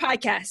 we're doing a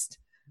podcast.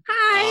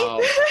 Hi.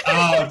 Oh,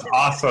 that's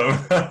awesome.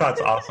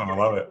 That's awesome. I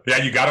love it. Yeah,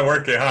 you got to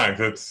work it, huh? 'Cause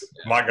it's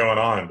a lot going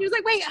on. He was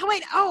like, wait.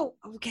 Oh,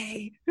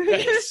 okay.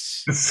 Okay,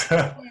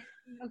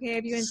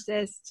 if you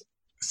insist.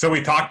 So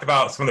we talked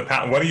about some of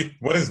the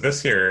what is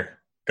this year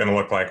going to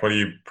look like? What do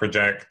you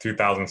project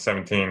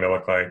 2017 to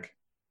look like?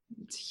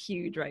 It's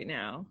huge right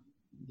now.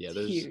 Yeah,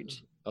 there's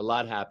huge. A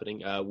lot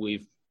happening.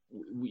 We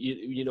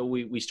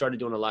started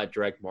doing a lot of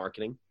direct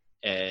marketing,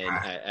 and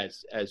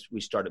as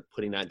we started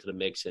putting that into the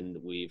mix, and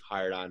we've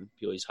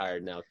Peely's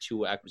hired now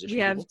 2 acquisition people.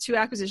 We have 2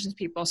 acquisitions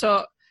people.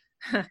 So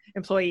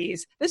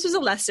employees. This was a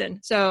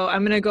lesson. So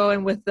I'm going to go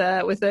in with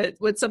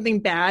something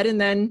bad and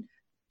then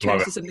turn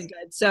to something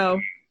good. So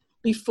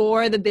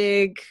before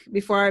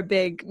our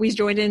big, we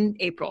joined in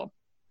April.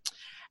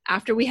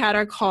 After we had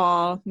our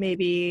call,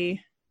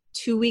 maybe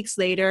 2 weeks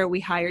later,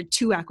 we hired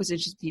 2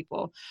 acquisitions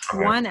people.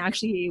 One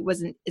actually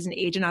is an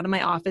agent out of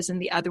my office,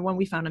 and the other one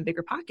we found on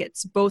Bigger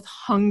Pockets. Both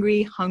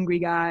hungry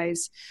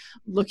guys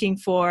looking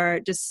for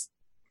just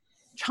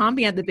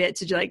chomping at the bit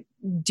to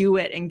do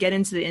it and get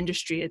into the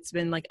industry. It's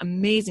been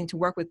amazing to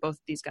work with both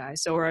of these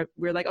guys. So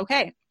we're like,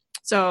 okay.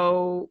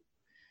 So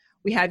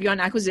we have you on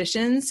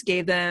acquisitions,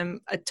 gave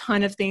them a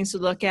ton of things to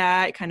look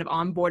at, kind of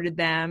onboarded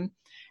them.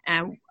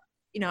 And,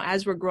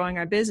 as we're growing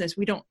our business,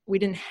 we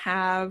didn't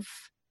have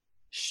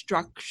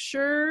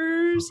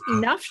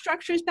enough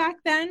structures back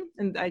then.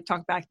 And I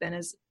talked back then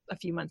as a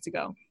few months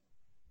ago.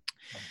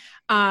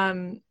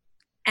 And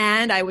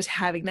I was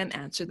having them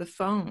answer the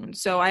phone.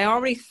 So I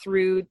already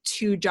threw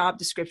 2 job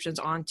descriptions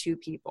on 2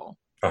 people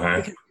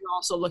because we're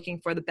also looking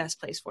for the best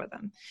place for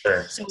them.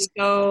 Sure. So we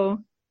go,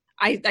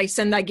 I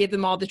give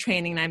them all the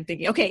training, and I'm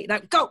thinking, okay, now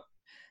go.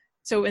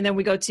 So, and then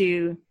we go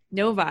to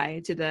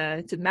Novi, to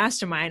the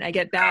mastermind. I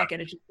get back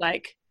and it's just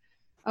like,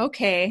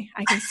 okay,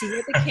 I can see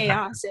what the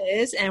chaos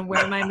is and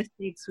where my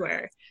mistakes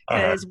were.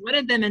 Because one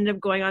of them ended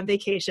up going on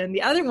vacation.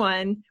 The other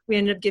one, we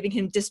ended up giving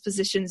him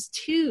dispositions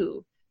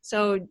too.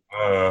 So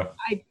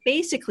I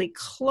basically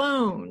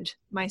cloned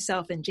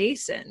myself and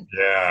Jason.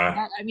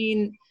 Yeah.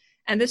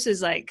 And this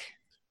is like,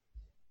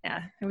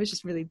 it was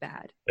just really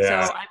bad.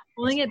 Yeah. So I'm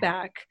pulling it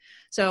back.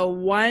 So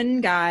one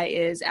guy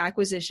is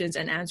acquisitions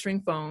and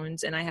answering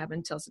phones, and I have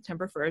until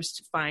September 1st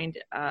to find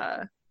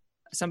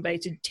somebody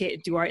to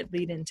do our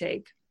lead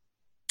intake.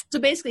 So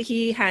basically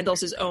he handles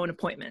his own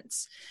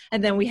appointments.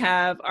 And then we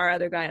have our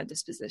other guy on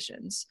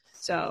dispositions.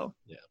 So,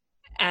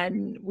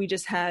 and we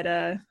just had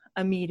a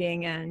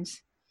meeting,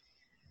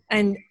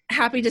 and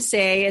happy to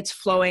say it's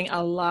flowing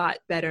a lot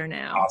better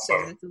now. Awesome.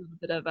 So it's a little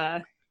bit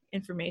of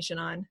information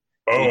on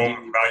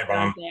Boom, value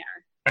bomb. there.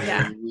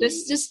 Yeah,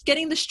 just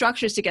getting the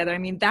structures together. I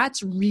mean,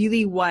 that's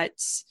really what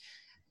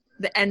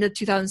the end of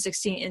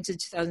 2016 into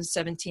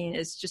 2017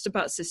 is just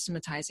about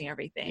systematizing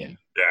everything.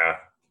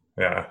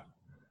 Yeah.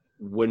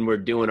 When we're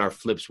doing our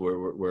flips,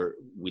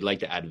 we like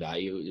to add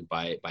value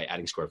by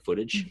adding square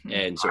footage. Mm-hmm.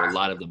 And so a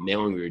lot of the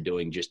mailing we were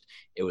doing,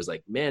 it was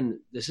like, man,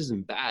 this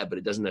isn't bad, but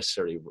it doesn't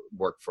necessarily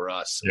work for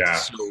us. Yeah.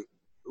 So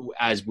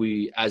as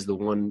the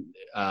one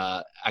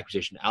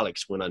acquisition,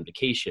 Alex, went on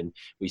vacation,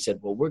 we said,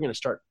 well, we're going to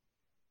start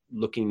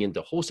looking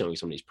into wholesaling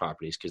some of these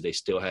properties because they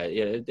still had,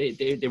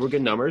 they were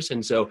good numbers.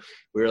 And so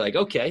we were like,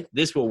 okay,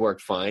 this will work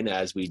fine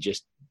as we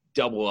just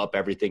double up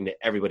everything that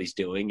everybody's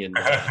doing. And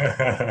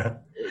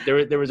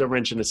there was a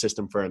wrench in the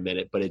system for a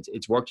minute, but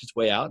it's worked its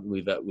way out, and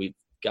we've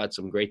got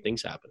some great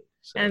things happening.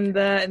 So. And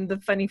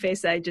the funny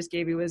face that I just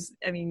gave you was,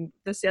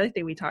 that's the other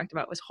thing we talked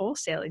about was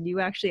wholesale. And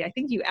you actually, I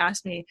think you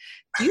asked me,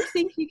 do you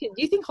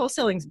think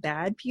wholesaling's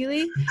bad,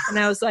 Peely? And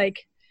I was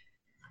like,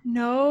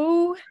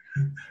 no,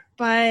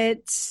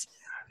 but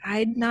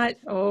I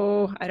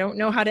don't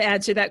know how to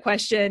answer that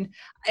question.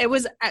 It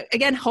was,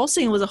 again,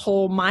 wholesaling was a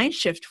whole mind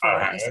shift for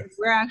us.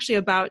 We're actually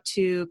about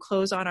to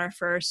close on our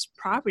first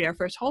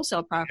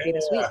wholesale property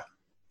this week.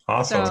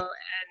 Awesome. So,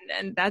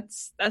 and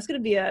that's going to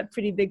be a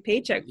pretty big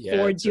paycheck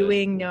for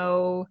doing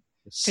no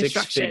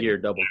construction. 6-figure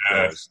double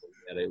close.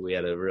 We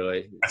had a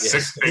really a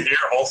 6-figure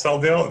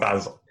wholesale deal. That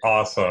was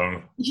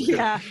awesome.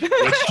 Yeah. It's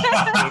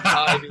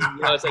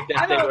like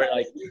that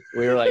thing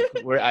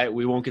where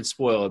we won't get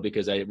spoiled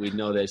because we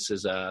know this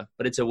is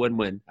but it's a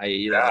win-win.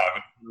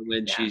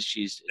 Win.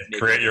 She's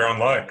create your own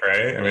luck,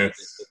 right? I mean,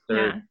 it's the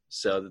third.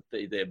 So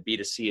the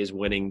B2C is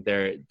winning.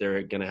 They're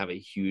going to have a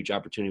huge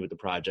opportunity with the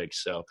project.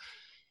 So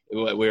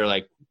we were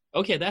like,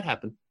 okay, that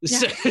happened.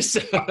 Yeah.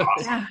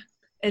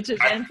 It's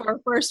just, and for our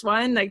first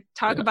one,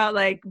 talk about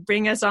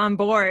bring us on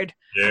board.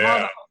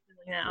 Yeah.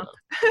 Now.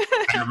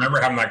 I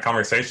remember having that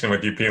conversation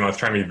with you, P, and I was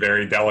trying to be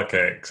very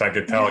delicate because I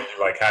could tell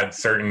you had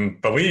certain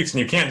beliefs, and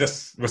you can't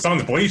just, with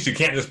someone's beliefs, you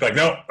can't just be like,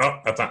 no,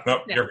 that's not,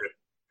 no, you're good.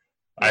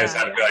 I just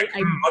had to be like,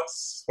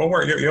 we'll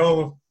work,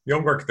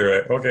 you'll work through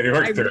it. Okay, you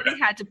work through it. I really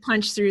had to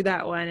punch through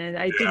that one, and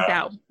I think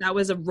that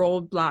was a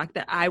roadblock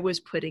that I was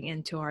putting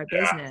into our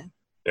business.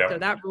 Yeah. So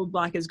that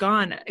roadblock is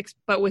gone.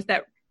 But with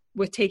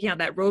taking out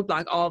that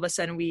roadblock, all of a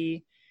sudden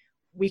we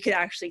could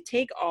actually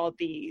take all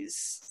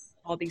these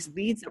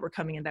leads that were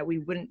coming in that we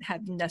wouldn't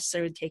have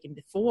necessarily taken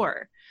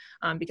before,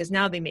 because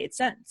now they made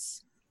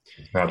sense.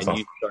 That's and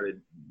you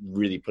started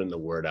really putting the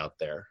word out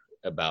there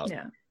about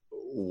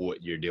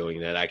what you're doing.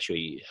 That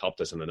actually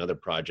helped us on another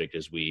project.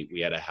 Is we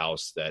had a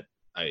house that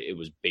it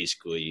was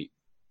basically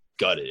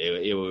gutted.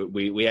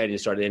 We hadn't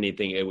started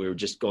anything. We were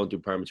just going through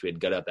permits. We had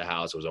gutted out the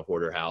house. It was a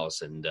hoarder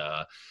house, and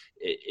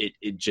it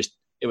had just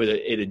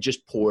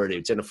poured.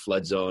 It's in a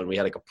flood zone. We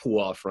had a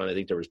pool out front. I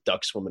think there was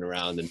ducks swimming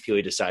around, and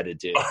Peely decided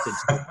to do a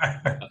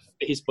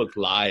Facebook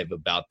Live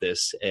about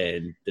this.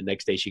 And the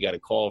next day she got a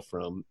call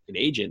from an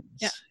agent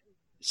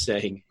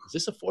saying, "Is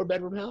this a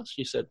 4-bedroom house?"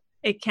 She said,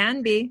 "It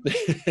can be."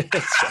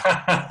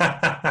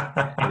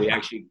 We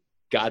actually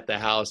got the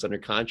house under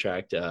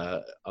contract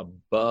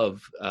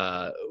above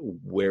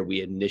where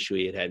we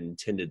initially had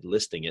intended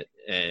listing it,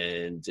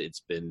 and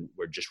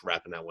we're just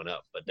wrapping that one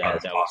up. But that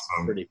was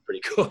awesome.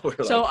 pretty cool.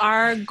 So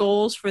our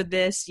goals for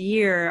this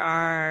year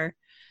are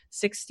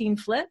 16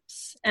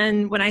 flips,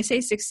 and when I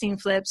say 16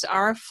 flips,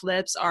 our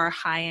flips are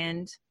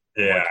high-end.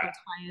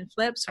 High-end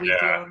flips.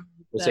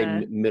 We'll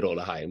say middle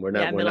to high-end. We're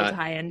not to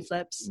high-end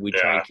flips. We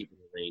try and keep in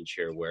the range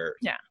here where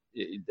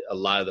a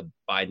lot of the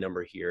buy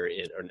number here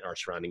in our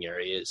surrounding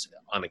area is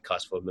on a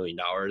cusp of $1 million.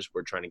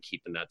 We're trying to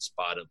keep in that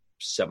spot of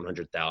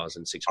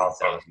 700,000,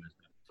 600,000.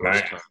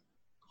 Nice.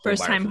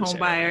 first-time for this home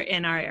buyer area.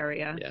 in our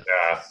area. Yeah.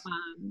 Yeah.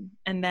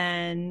 And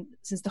then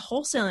since the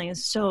wholesaling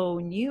is so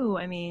new,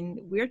 I mean,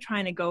 we're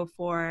trying to go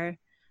for,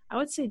 I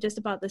would say just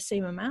about the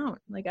same amount.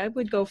 Like I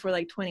would go for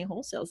like 20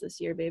 wholesales this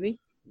year, baby.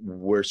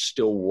 We're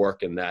still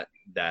working that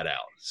out.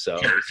 So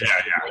Yeah.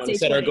 I want Say to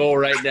set our 20. goal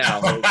right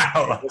now.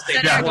 Wow. Let's take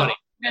Set our 20. goal. I'm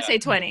going to say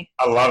 20.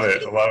 I love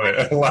it. I love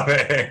it. I love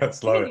it.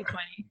 Let's We're love going it. to do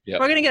 20. Yep.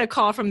 We're going to get a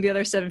call from the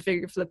other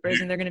 7-figure flippers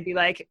and they're going to be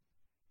like,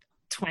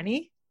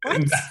 20?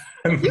 What?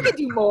 You could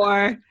do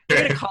more. You're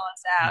going to call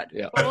us out.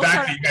 Yeah. But The we'll fact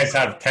start that you guys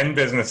have 10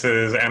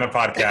 businesses and a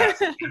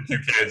podcast and 2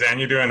 kids and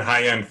you're doing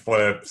high-end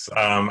flips,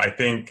 I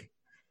think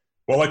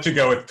we'll let you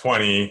go with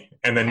 20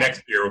 and then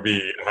next year will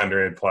be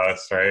 100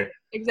 plus, right?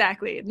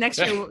 Exactly. Next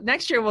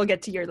year we'll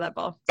get to your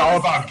level. It's all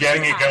about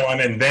getting it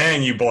going and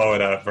then you blow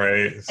it up,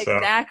 right? So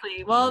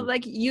Exactly. Well,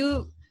 like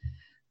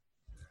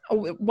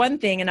one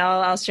thing, and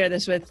I'll share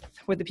this with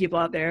the people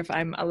out there if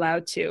I'm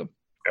allowed to.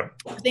 Yep.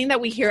 The thing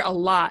that we hear a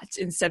lot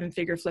in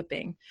 7-figure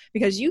flipping,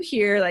 because you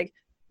hear, like,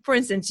 for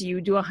instance, you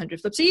do 100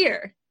 flips a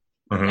year.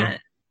 Mhm. And,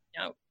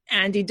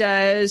 Andy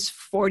does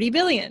 40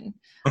 billion.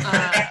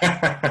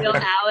 Bill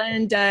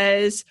Allen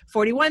does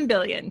 41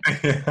 billion.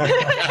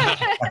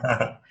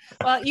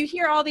 Well, you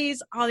hear all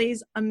these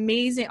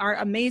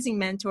amazing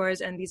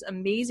mentors and these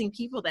amazing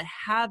people that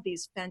have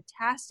these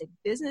fantastic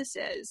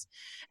businesses,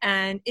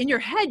 and in your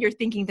head you're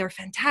thinking they're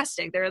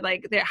fantastic.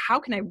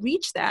 How can I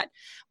reach that?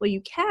 Well,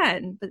 you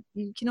can, but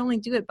you can only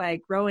do it by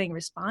growing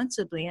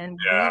responsibly. And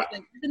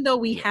even though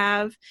we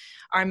have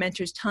our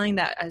mentors telling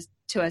that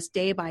to us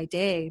day by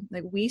day,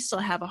 like we still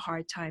have a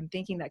hard time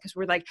thinking that, because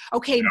we're like,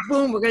 okay,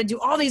 boom, we're going to do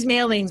all these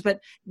mailings,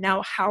 but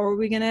now how are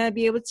we going to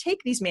be able to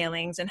take these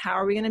mailings, and how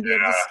are we going to be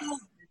able to scale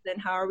this,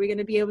 and how are we going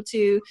to be able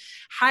to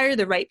hire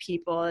the right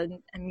people? And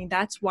I mean,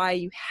 that's why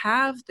you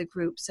have the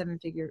group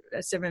 7-figure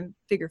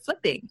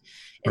flipping,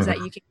 is that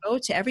you can go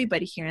to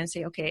everybody here and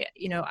say, okay,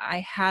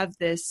 I have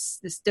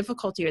this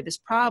difficulty or this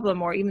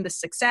problem or even this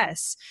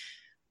success,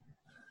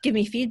 give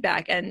me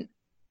feedback. And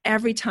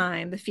every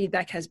time the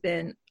feedback has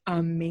been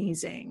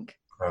amazing.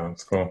 Oh,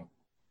 that's cool.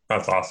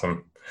 That's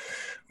awesome.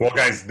 Well,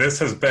 guys, this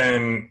has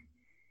been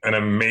an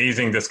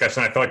amazing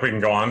discussion. I feel like we can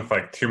go on for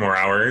like 2 more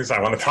hours.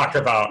 I want to talk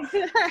about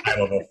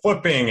high-level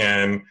flipping,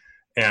 and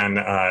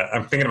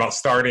I'm thinking about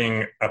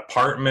starting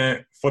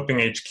apartment flipping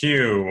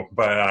HQ,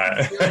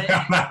 but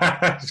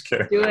just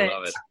kidding. Do I it.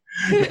 love it.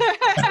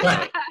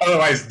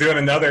 Otherwise, doing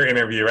another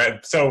interview,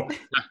 right? So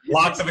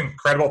lots of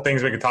incredible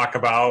things we could talk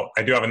about.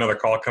 I do have another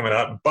call coming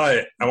up,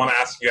 but I want to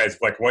ask you guys,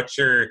 like,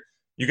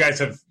 you guys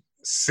have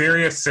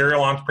serious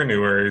serial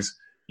entrepreneurs.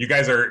 You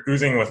guys are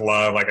oozing with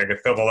love. Like, I could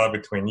feel the love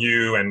between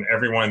you and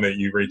everyone that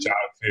you reach out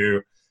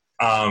to.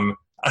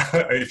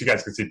 If you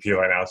guys could see P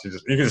right now, you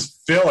can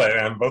just feel it,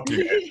 and both of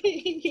you guys.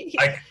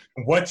 Like,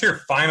 what's your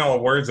final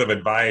words of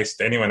advice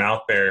to anyone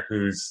out there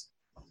who's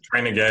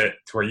trying to get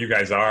to where you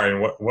guys are,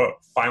 and what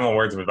final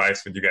words of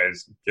advice would you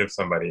guys give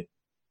somebody?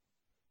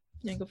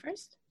 You go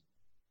first?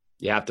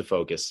 You have to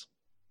focus.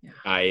 Yeah.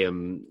 I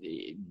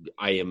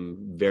am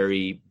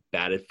very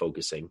bad at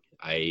focusing.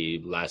 I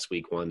last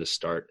week wanted to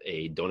start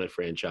a donut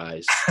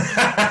franchise.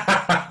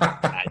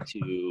 I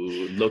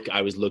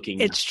was looking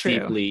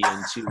deeply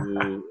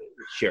into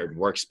shared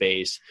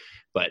workspace,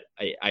 but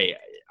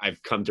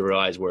I've come to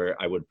realize where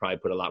I would probably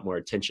put a lot more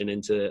attention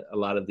into a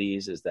lot of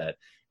these is that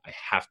I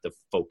have to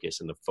focus,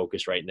 and the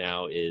focus right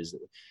now is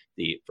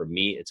for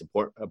me, it's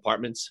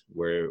apartments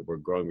where we're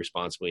growing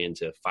responsibly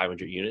into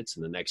 500 units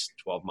in the next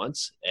 12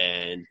 months.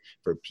 And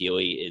for POE,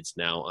 it's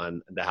now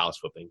on the house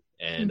flipping,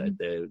 and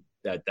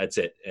that's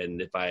it.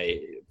 And if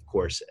I, of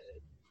course,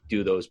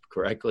 do those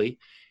correctly,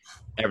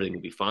 everything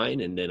will be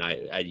fine. And then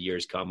as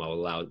years come, I'll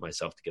allow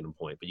myself to get a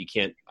point. But you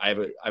can't. I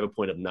have a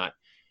point of not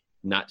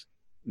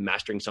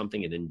mastering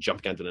something and then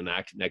jumping onto the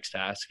next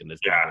task, and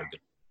it's not very good.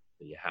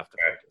 You have to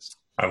focus.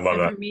 I love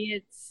that. For me,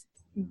 it's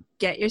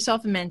get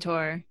yourself a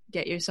mentor,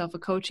 get yourself a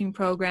coaching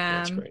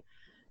program, That's great.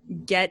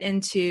 get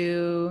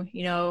into,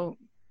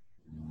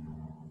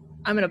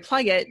 I'm going to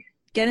plug it,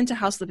 get into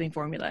House Flipping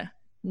Formula.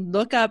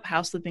 Look up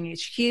House Flipping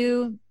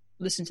HQ,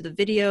 listen to the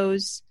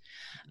videos,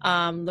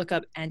 look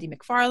up Andy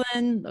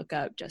McFarland, look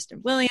up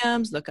Justin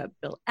Williams, look up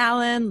Bill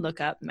Allen,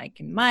 look up Mike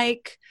and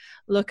Mike,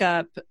 look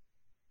up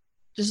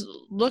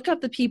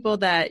the people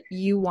that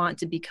you want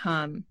to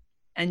become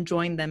and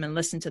join them and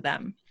listen to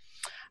them.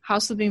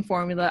 House Flipping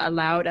Formula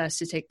allowed us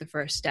to take the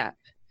first step.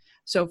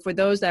 So for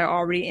those that are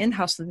already in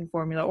House Flipping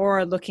Formula or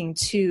are looking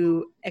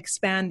to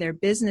expand their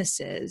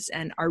businesses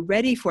and are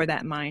ready for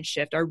that mind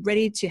shift, are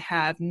ready to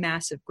have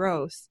massive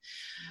growth,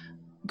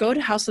 go to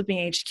House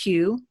Flipping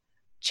HQ,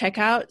 check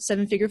out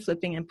 7-figure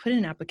flipping, and put in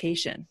an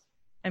application.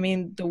 I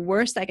mean, the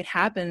worst that could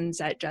happen is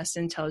that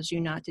Justin tells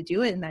you not to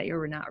do it and that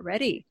you're not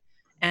ready.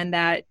 And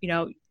that,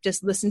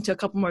 just listen to a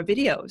couple more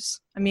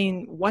videos. I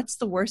mean, what's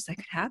the worst that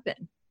could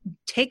happen?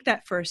 Take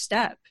that first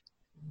step.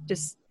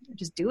 Just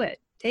do it.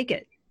 Take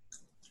it.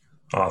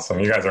 Awesome.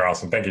 You guys are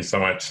awesome. Thank you so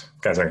much. You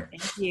guys are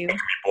Thank you. making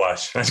me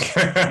blush.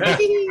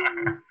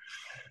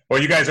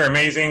 Well, you guys are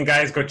amazing.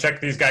 Guys, go check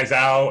these guys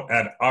out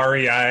at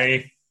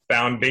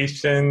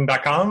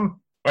reifoundation.com.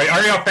 Wait,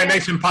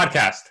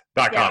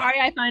 REIFoundationPodcast.com. Yeah,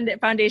 REI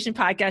Foundation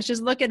Podcast.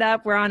 Just look it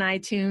up. We're on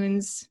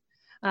iTunes.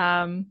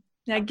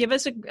 Give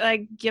us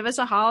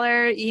a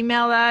holler.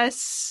 Email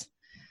us.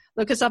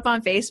 Look us up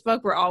on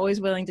Facebook. We're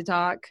always willing to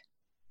talk.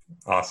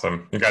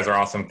 Awesome. You guys are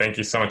awesome. Thank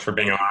you so much for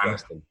being on.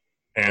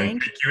 And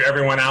Thank you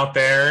everyone out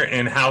there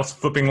in House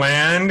Flipping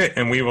Land.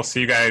 And we will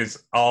see you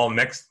guys all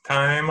next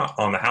time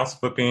on the House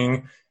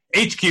Flipping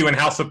HQ and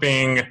House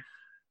Flipping.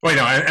 Wait,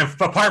 no, and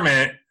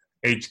Apartment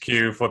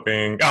HQ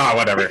Flipping.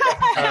 Whatever.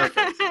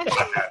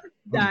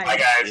 Bye,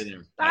 guys.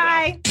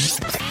 Bye.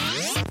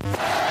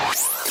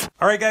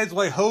 All right, guys.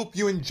 Well, I hope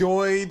you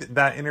enjoyed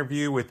that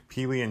interview with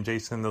Peely and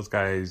Jason. Those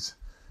guys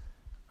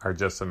are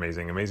just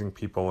amazing. Amazing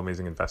people,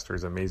 amazing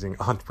investors, amazing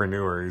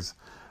entrepreneurs.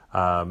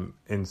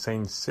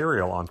 Insane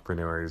serial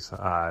entrepreneurs.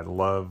 I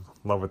love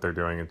what they're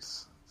doing.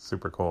 It's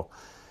super cool.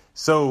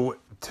 So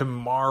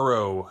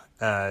tomorrow,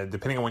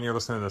 depending on when you're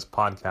listening to this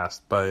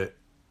podcast, but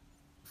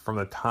from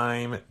the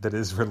time that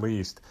is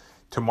released,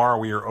 tomorrow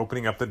we are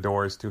opening up the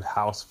doors to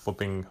House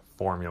Flipping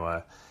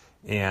Formula.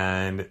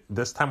 And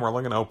this time we're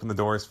only going to open the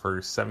doors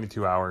for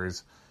 72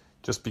 hours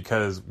just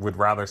because we'd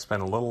rather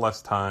spend a little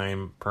less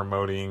time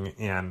promoting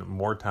and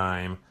more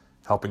time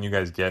helping you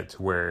guys get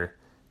to where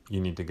you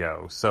need to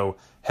go. So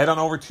head on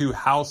over to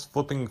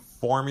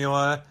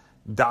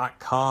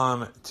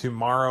houseflippingformula.com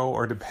tomorrow,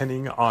 or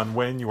depending on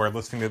when you are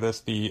listening to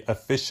this, the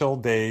official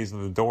days of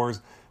the doors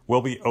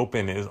will be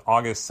open is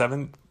August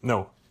 7th.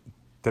 No,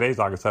 today's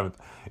August 7th.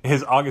 It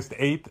is August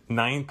 8th,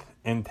 9th,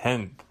 and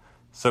 10th.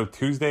 So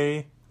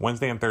Tuesday,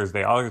 Wednesday, and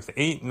Thursday, August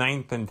 8th,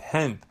 9th, and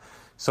 10th.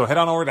 So head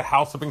on over to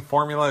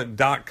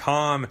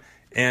houseflippingformula.com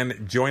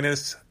and join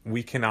us.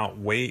 We cannot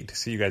wait to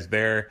see you guys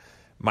there.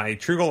 My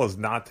true goal is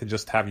not to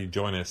just have you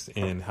join us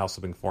in House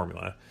Flipping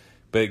Formula,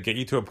 but get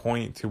you to a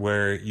point to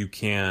where you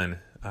can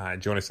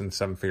join us in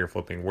 7-figure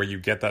flipping, where you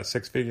get that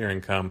 6-figure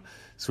income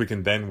so we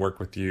can then work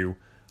with you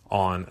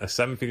on a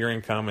 7-figure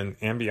income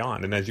and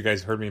beyond. And as you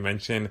guys heard me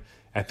mention,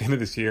 at the end of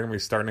this year, we're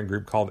starting a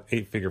group called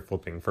 8-figure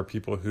flipping for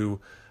people who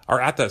are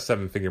at that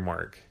 7-figure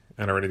mark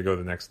and are ready to go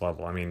to the next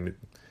level. I mean,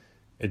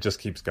 it just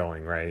keeps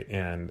going, right?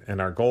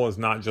 And our goal is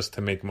not just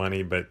to make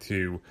money, but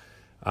to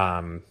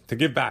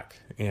give back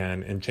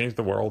and change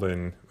the world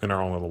in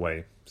our own little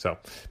way. So,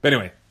 but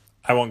anyway,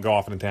 I won't go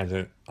off on a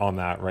tangent on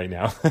that right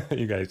now.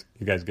 you guys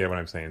get what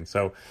I'm saying.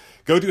 So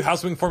go to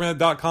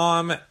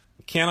houseflippingformula.com.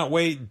 Cannot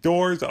wait.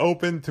 Doors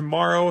open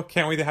tomorrow.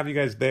 Can't wait to have you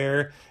guys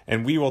there.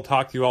 And we will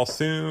talk to you all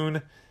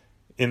soon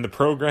in the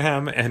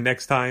program and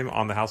next time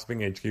on the House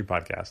Flipping HQ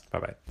podcast.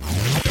 Bye-bye.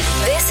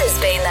 This has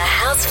been the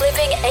House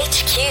Flipping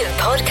HQ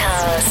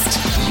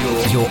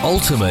podcast. Your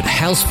ultimate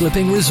house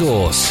flipping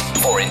resource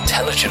for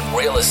intelligent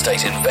real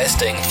estate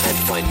investing and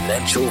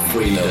financial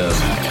freedom.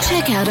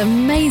 Check out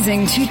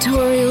amazing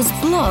tutorials,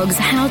 blogs,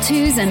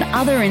 how-tos, and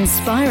other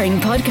inspiring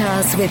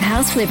podcasts with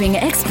house flipping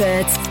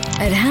experts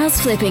at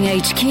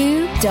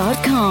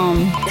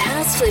houseflippinghq.com.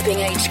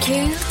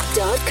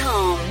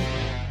 houseflippinghq.com.